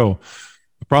off you go.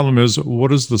 The problem is,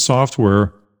 what is the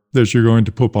software that you're going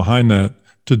to put behind that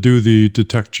to do the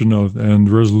detection of and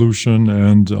resolution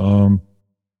and,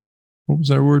 what was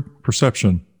that word?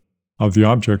 Perception of the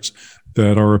objects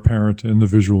that are apparent in the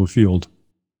visual field.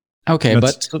 Okay,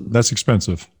 that's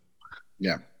expensive.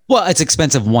 Yeah. Well, it's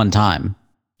expensive one time.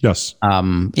 Yes.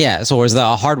 So whereas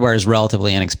the hardware is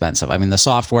relatively inexpensive. I mean, the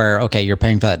software, okay, you're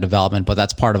paying for that development, but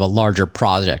that's part of a larger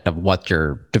project of what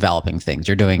you're developing things.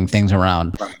 You're doing things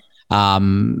around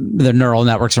the neural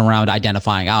networks around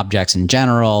identifying objects in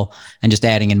general, and just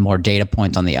adding in more data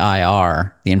points on the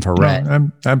IR, the infrared. No,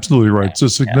 I'm absolutely right. It's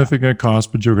a significant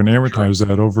cost, but you can amortize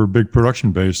that over a big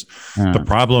production base. The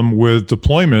problem with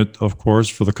deployment, of course,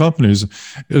 for the companies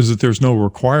is that there's no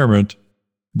requirement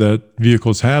that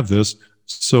vehicles have this.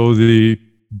 So the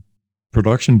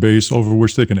production base over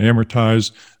which they can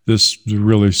amortize this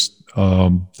really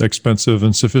expensive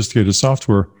and sophisticated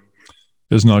software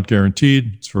is not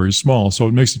guaranteed. It's very small. So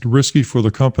it makes it risky for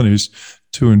the companies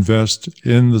to invest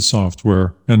in the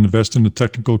software and invest in the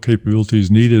technical capabilities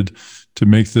needed to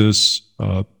make this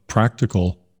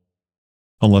practical,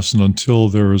 unless and until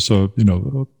there is a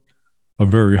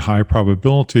very high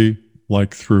probability,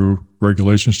 like through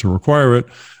regulations to require it,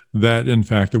 that in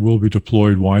fact it will be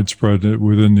deployed widespread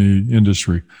within the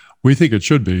industry. We think it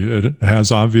should be. It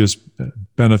has obvious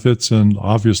benefits and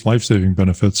obvious life-saving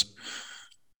benefits.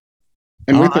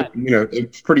 And with it,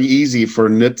 it's pretty easy for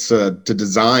NHTSA to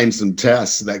design some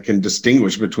tests that can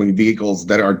distinguish between vehicles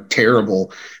that are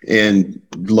terrible in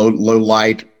low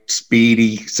light,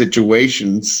 speedy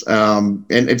situations. And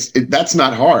that's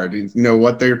not hard.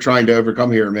 What they're trying to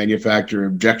overcome here are manufacturer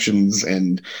objections,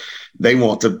 and they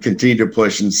want to continue to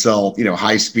push and sell,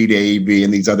 high speed AEB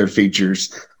and these other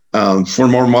features for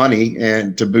more money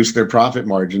and to boost their profit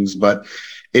margins. But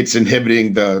it's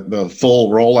inhibiting the full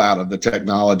rollout of the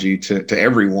technology to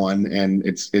everyone. And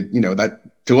that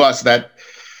to us, that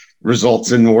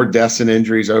results in more deaths and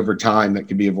injuries over time that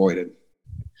can be avoided.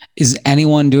 Is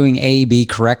anyone doing AEB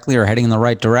correctly or heading in the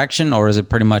right direction, or is it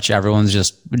pretty much everyone's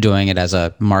just doing it as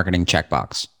a marketing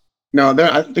checkbox? No,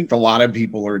 I think a lot of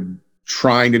people are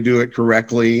trying to do it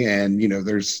correctly, and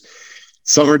there's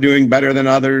some are doing better than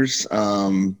others.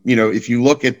 If you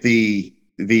look at the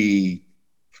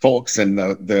folks and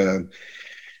the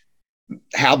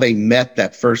how they met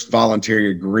that first voluntary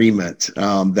agreement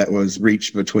that was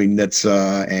reached between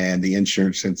NHTSA and the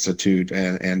Insurance Institute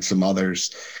and some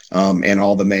others, and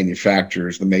all the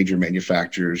manufacturers, the major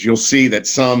manufacturers. You'll see that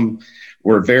some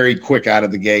were very quick out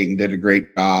of the gate and did a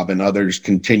great job, and others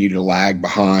continue to lag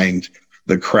behind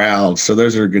the crowd. So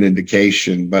those are a good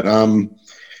indication. But,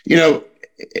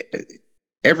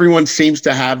 everyone seems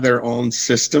to have their own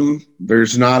system.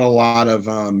 There's not a lot of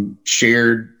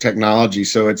shared technology.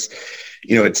 So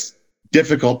it's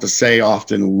difficult to say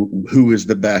often who is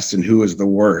the best and who is the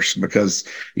worst, because,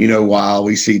 while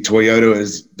we see Toyota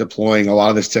is deploying a lot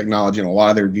of this technology in a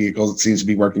lot of their vehicles, it seems to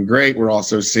be working great. We're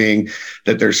also seeing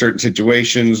that there are certain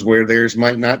situations where theirs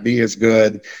might not be as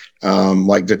good,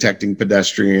 like detecting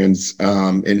pedestrians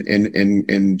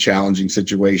in challenging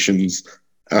situations.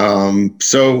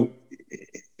 So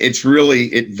it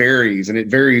varies, and it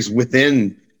varies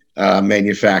within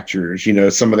manufacturers.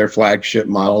 Some of their flagship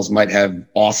models might have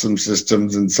awesome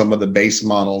systems, and some of the base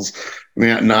models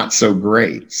not so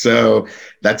great. So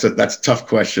that's a tough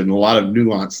question. A lot of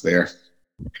nuance there.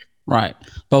 Right.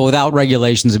 But without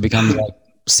regulations, it becomes like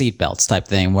seatbelts type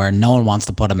thing where no one wants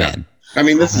to put them in. I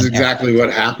mean, this is exactly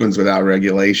what happens without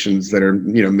regulations that are,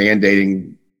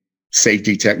 mandating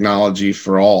safety technology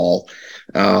for all.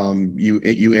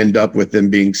 You end up with them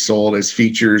being sold as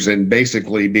features and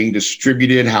basically being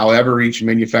distributed however each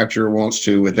manufacturer wants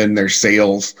to within their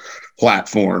sales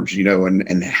platforms,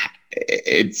 and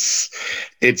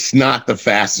it's not the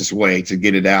fastest way to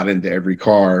get it out into every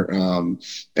car.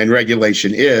 And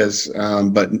regulation is,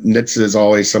 but NHTSA is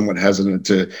always somewhat hesitant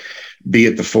to be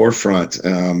at the forefront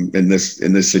in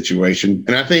this situation.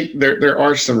 And I think there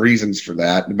are some reasons for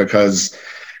that, because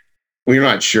we're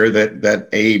not sure that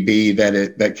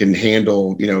that can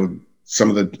handle, some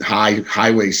of the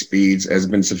highway speeds has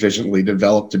been sufficiently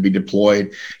developed to be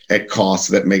deployed at costs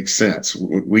that make sense.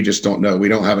 We just don't know. We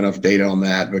don't have enough data on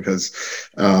that because,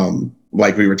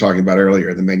 like we were talking about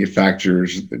earlier, the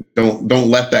manufacturers don't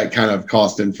let that kind of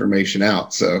cost information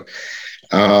out. So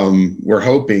we're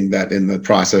hoping that in the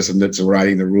process of NHTSA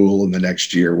writing the rule in the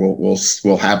next year,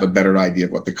 we'll have a better idea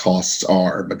of what the costs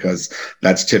are, because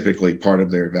that's typically part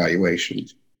of their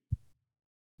evaluations.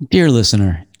 Dear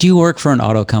listener, do you work for an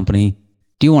auto company?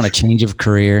 Do you want a change of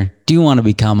career? Do you want to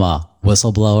become a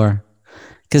whistleblower?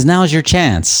 Because now's your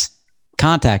chance.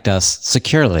 Contact us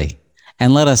securely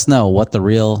and let us know what the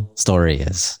real story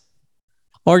is.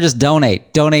 Or just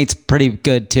donate. Donate's pretty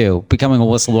good too. Becoming a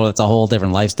whistleblower, that's a whole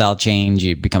different lifestyle change.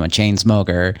 You become a chain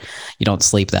smoker. You don't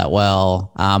sleep that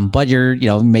well. But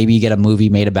maybe you get a movie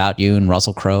made about you and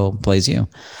Russell Crowe plays you.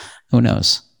 Who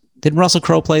knows? Did Russell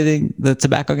Crowe play the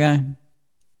tobacco guy?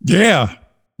 Yeah.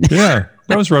 That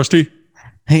was Rusty.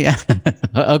 Yeah.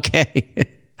 Okay.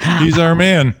 He's our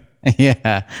man.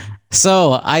 Yeah.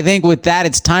 So I think with that,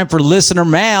 it's time for listener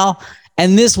mail.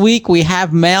 And this week we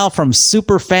have mail from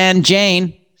Superfan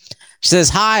Jane. She says,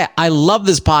 "Hi, I love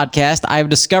this podcast. I have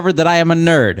discovered that I am a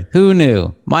nerd. Who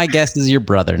knew? My guess is your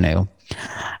brother knew.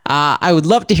 I would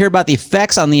love to hear about the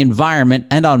effects on the environment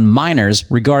and on miners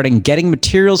regarding getting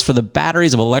materials for the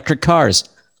batteries of electric cars.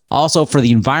 Also for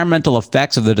the environmental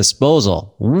effects of the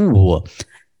disposal. Ooh.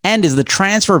 And is the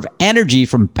transfer of energy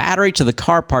from battery to the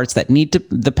car parts that need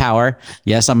the power.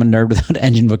 Yes, I'm a nerd without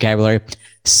engine vocabulary.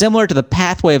 Similar to the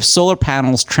pathway of solar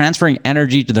panels transferring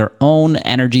energy to their own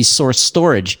energy source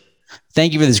storage.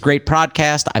 Thank you for this great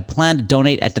podcast. I plan to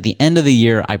donate at the end of the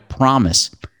year. I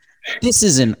promise." This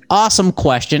is an awesome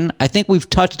question. I think we've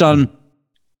touched on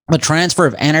the transfer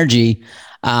of energy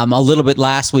a little bit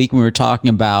last week when we were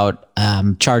talking about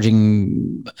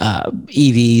charging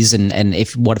EVs and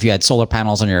what if you had solar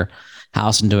panels on your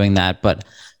house and doing that. But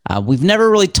we've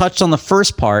never really touched on the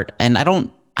first part, and I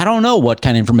don't know what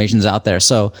kind of information is out there.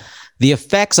 So the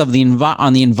effects of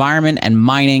on the environment and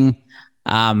mining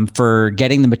for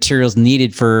getting the materials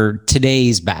needed for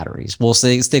today's batteries. We'll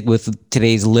stick with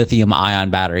today's lithium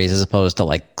ion batteries as opposed to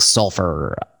like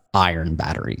sulfur iron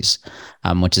batteries,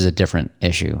 which is a different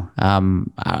issue.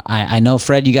 I know,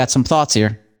 Fred, you got some thoughts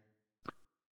here.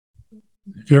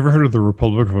 Have you ever heard of the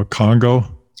Republic of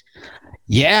Congo?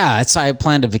 Yeah, I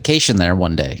planned a vacation there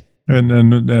one day. And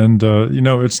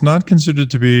it's not considered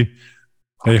to be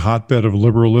a hotbed of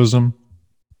liberalism,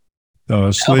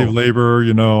 slave labor,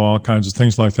 all kinds of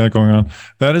things like that going on.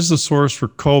 That is the source for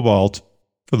cobalt,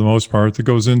 for the most part, that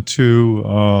goes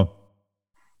into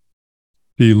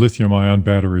the lithium-ion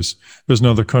batteries. There's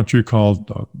another country called,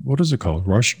 what is it called?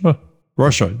 Russia?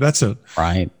 Russia, that's it.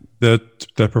 Right.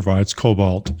 That provides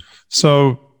cobalt.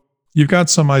 So you've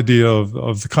got some idea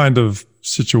of the kind of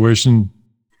situation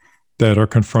that are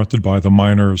confronted by the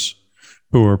miners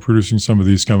who are producing some of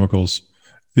these chemicals.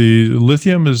 The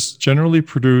lithium is generally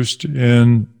produced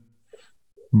in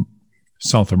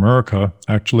South America.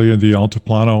 Actually, in the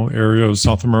Altiplano area of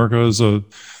South America is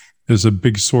a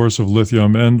big source of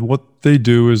lithium. And what they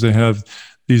do is they have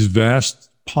these vast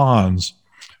ponds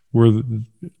where the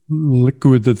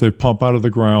liquid that they pump out of the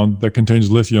ground that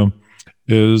contains lithium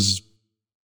is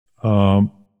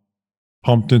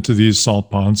pumped into these salt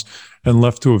ponds and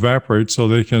left to evaporate so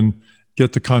they can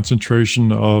get the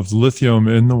concentration of lithium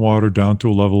in the water down to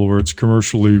a level where it's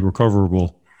commercially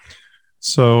recoverable.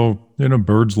 So,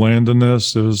 birds land in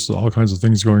this. There's all kinds of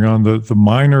things going on. The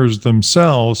miners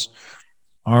themselves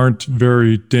aren't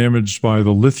very damaged by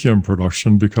the lithium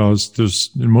production because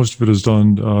most of it is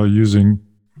done using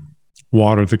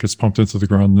water that gets pumped into the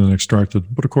ground and then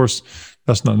extracted. But of course,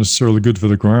 that's not necessarily good for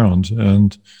the ground.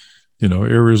 And,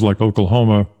 areas like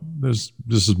Oklahoma, this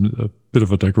is a bit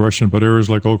of a digression, but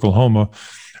areas like Oklahoma,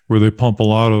 where they pump a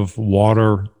lot of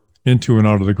water into and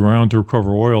out of the ground to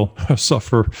recover oil,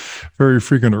 suffer very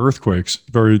frequent earthquakes,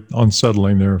 very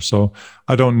unsettling there. So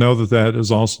I don't know that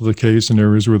is also the case in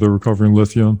areas where they're recovering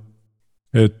lithium.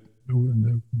 It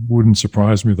wouldn't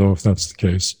surprise me, though, if that's the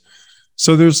case.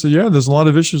 So there's a lot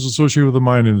of issues associated with the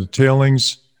mining, the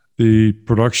tailings, the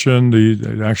production,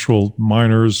 the actual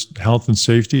miners' health and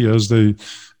safety as they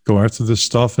go after this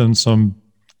stuff in some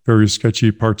very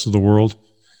sketchy parts of the world.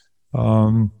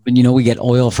 But we get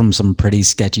oil from some pretty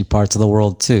sketchy parts of the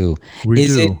world too. We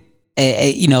do.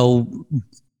 I'm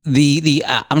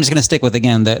just going to stick with,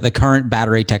 again, the current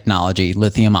battery technology,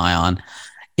 lithium ion.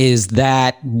 Is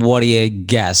that, what do you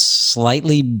guess?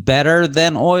 Slightly better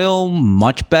than oil?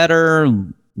 Much better?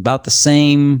 About the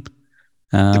same?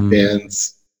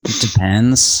 Depends.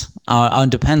 Depends.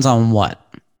 Depends on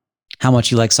what? How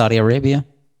much you like Saudi Arabia?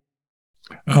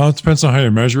 It depends on how you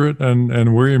measure it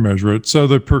and where you measure it. So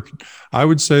I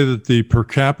would say that the per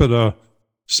capita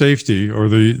safety, or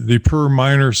the per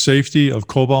miner safety of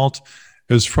cobalt,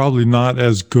 is probably not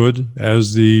as good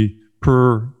as the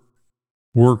per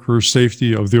worker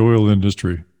safety of the oil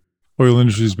industry. Oil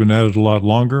industry has been at it a lot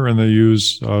longer, and they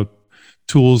use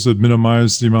tools that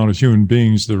minimize the amount of human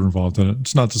beings that are involved in it.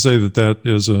 It's not to say that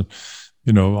is a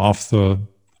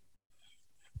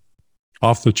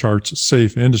off the charts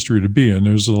safe industry to be in.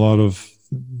 There's a lot of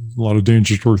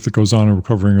dangerous work that goes on in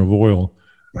recovering of oil.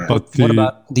 Right. But what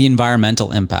about the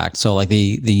environmental impact? So like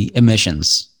the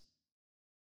emissions?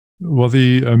 Well,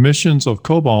 the emissions of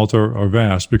cobalt are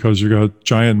vast because you got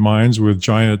giant mines with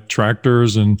giant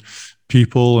tractors and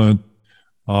people and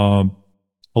a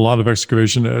lot of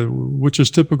excavation, which is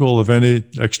typical of any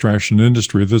extraction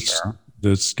industry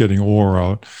that's getting ore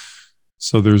out.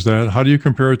 So there's that. How do you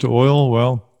compare it to oil?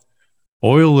 Well,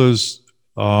 oil is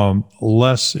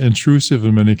less intrusive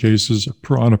in many cases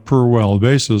on a per well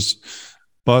basis,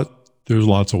 but there's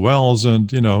lots of wells. And,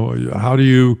 how do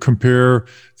you compare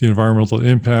the environmental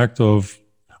impact of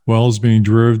wells being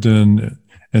drilled in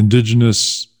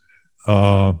indigenous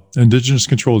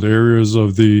controlled areas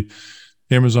of the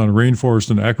Amazon rainforest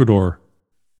in Ecuador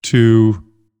to...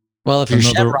 Well, if you're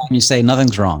Chevron, you say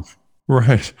nothing's wrong.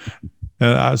 Right.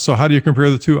 And so how do you compare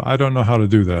the two? I don't know how to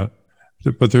do that.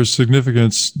 But there's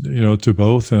significance, to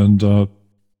both, and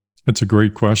it's a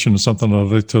great question. It's something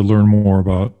I'd like to learn more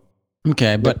about.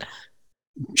 Okay, but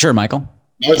sure, Michael.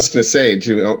 I was going to say,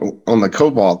 too, on the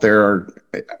cobalt,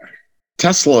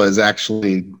 Tesla is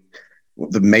actually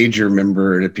the major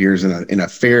member, it appears, in a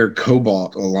Fair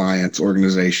Cobalt Alliance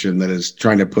organization that is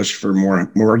trying to push for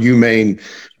more humane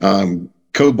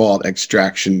cobalt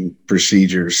extraction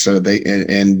procedures. So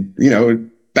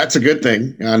that's a good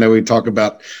thing. I know we talk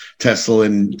about Tesla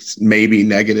in maybe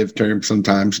negative terms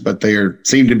sometimes, but they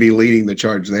seem to be leading the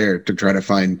charge there to try to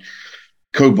find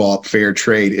cobalt fair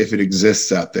trade if it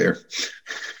exists out there.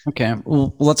 Okay,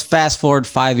 well, let's fast forward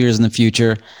 5 years in the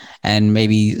future, and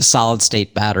maybe solid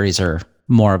state batteries are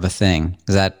more of a thing.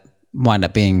 Does that wind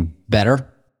up being better?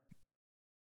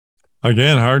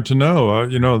 Again, hard to know.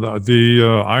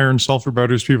 The iron sulfur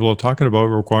batteries people are talking about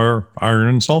require iron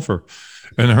and sulfur.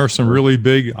 And there are some really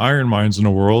big iron mines in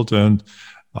the world, and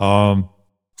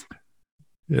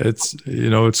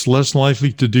it's less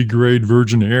likely to degrade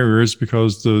virgin areas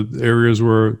because the areas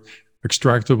where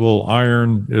extractable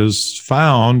iron is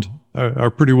found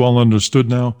are pretty well understood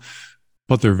now,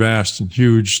 but they're vast and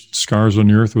huge scars on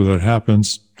the earth where that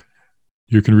happens.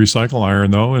 You can recycle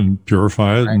iron though and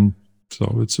purify it, right. And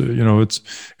so it's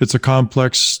a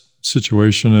complex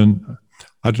situation, and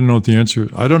I don't know what the answer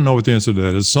to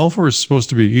that is. Sulfur is supposed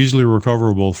to be easily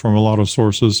recoverable from a lot of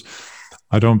sources.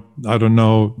 I don't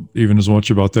know even as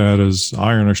much about that as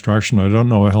iron extraction. I don't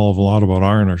know a hell of a lot about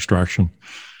iron extraction,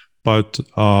 but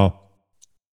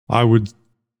I would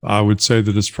I would say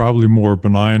that it's probably more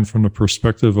benign from the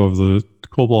perspective of the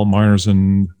cobalt miners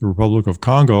in the Republic of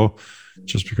Congo,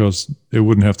 just because it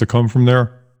wouldn't have to come from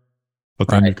there. But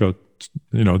then you've got,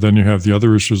 then you have the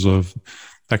other issues of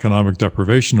economic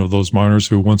deprivation of those miners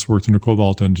who once worked in the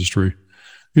cobalt industry.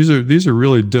 These are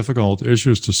really difficult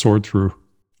issues to sort through.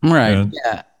 Right. And,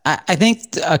 yeah. I think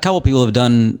a couple of people have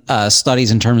done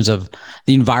studies in terms of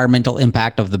the environmental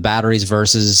impact of the batteries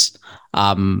versus,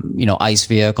 ICE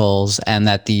vehicles, and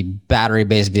that the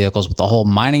battery-based vehicles with the whole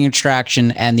mining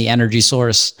extraction and the energy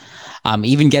source,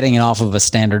 even getting it off of a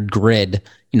standard grid,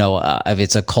 if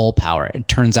it's a coal power, it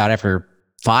turns out after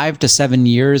 5 to 7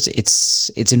 years,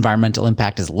 its environmental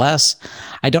impact is less.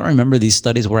 I don't remember these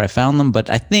studies where I found them, but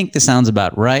I think this sounds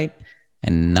about right.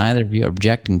 And neither of you are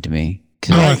objecting to me.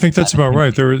 No, I think that's about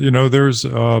right. There's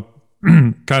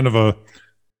kind of a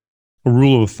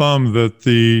rule of thumb that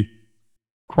the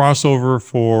crossover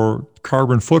for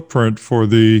carbon footprint for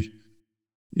the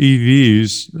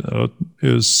EVs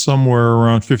is somewhere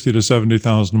around 50 to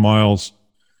 70,000 miles.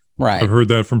 Right. I've heard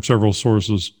that from several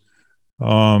sources.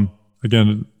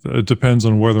 Again, it depends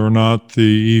on whether or not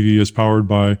the EV is powered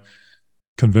by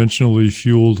conventionally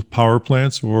fueled power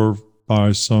plants or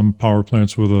by some power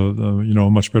plants with a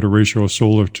much better ratio of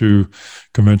solar to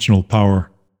conventional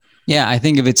power. Yeah, I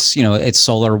think if it's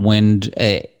solar, wind,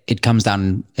 it comes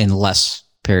down in less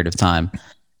period of time,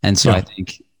 and so yeah.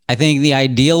 I think the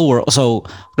ideal world. So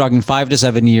we're talking 5 to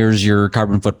 7 years, your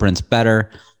carbon footprint's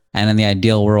better, and in the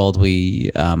ideal world,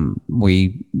 we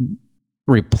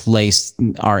replace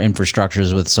our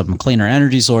infrastructures with some cleaner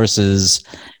energy sources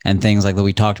and things like that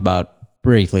we talked about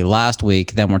briefly last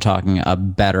week. Then we're talking a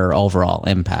better overall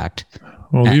impact.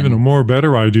 Well, even a more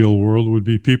better ideal world would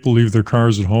be people leave their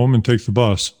cars at home and take the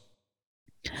bus.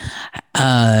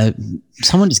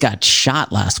 Someone just got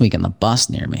shot last week in the bus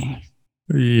near me.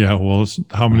 Yeah, well,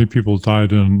 how many people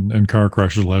died in car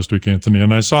crashes last week, Anthony?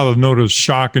 And I saw the note of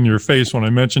shock in your face when I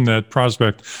mentioned that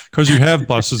prospect, because you have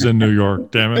buses in New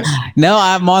York, damn it. No,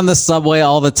 I'm on the subway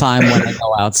all the time when I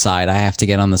go outside. I have to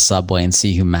get on the subway and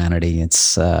see humanity.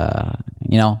 It's,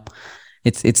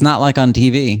 it's not like on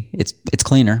TV. It's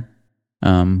cleaner.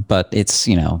 But it's,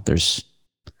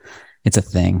 it's a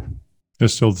thing.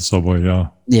 It's still the subway, yeah.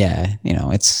 Yeah,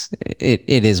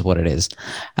 it is what it is.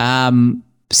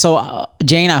 So,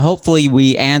 Jane, hopefully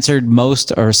we answered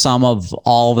most or some of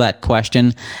all of that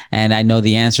question. And I know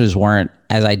the answers weren't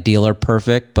as ideal or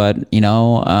perfect, but,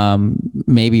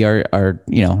 maybe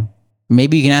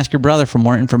maybe you can ask your brother for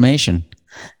more information.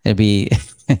 It'd be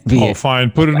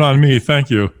fine. Put it on me. Thank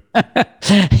you.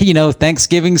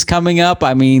 Thanksgiving's coming up.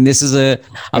 I mean, this is a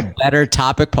better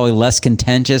topic, probably less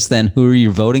contentious than who are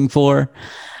you voting for.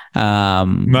 Not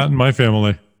in my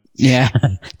family. Yeah,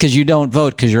 because you don't vote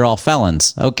because you're all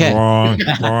felons. Okay. Wrong.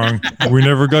 We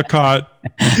never got caught.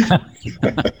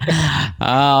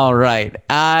 All right.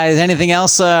 Is anything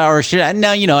else, or should I?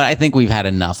 No, I think we've had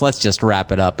enough. Let's just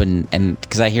wrap it up, and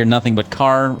because I hear nothing but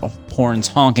car horns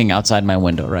honking outside my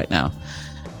window right now.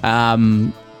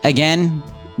 Again,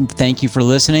 thank you for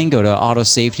listening. Go to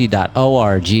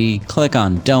autosafety.org, click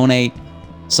on donate,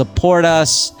 support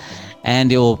us,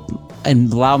 and it will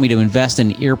allow me to invest in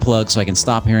earplugs so I can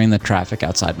stop hearing the traffic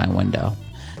outside my window.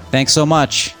 Thanks so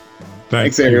much.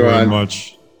 Thanks everyone. Very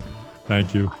much.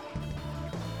 Thank you.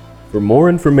 For more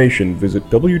information, visit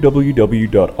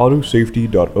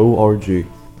www.autosafety.org.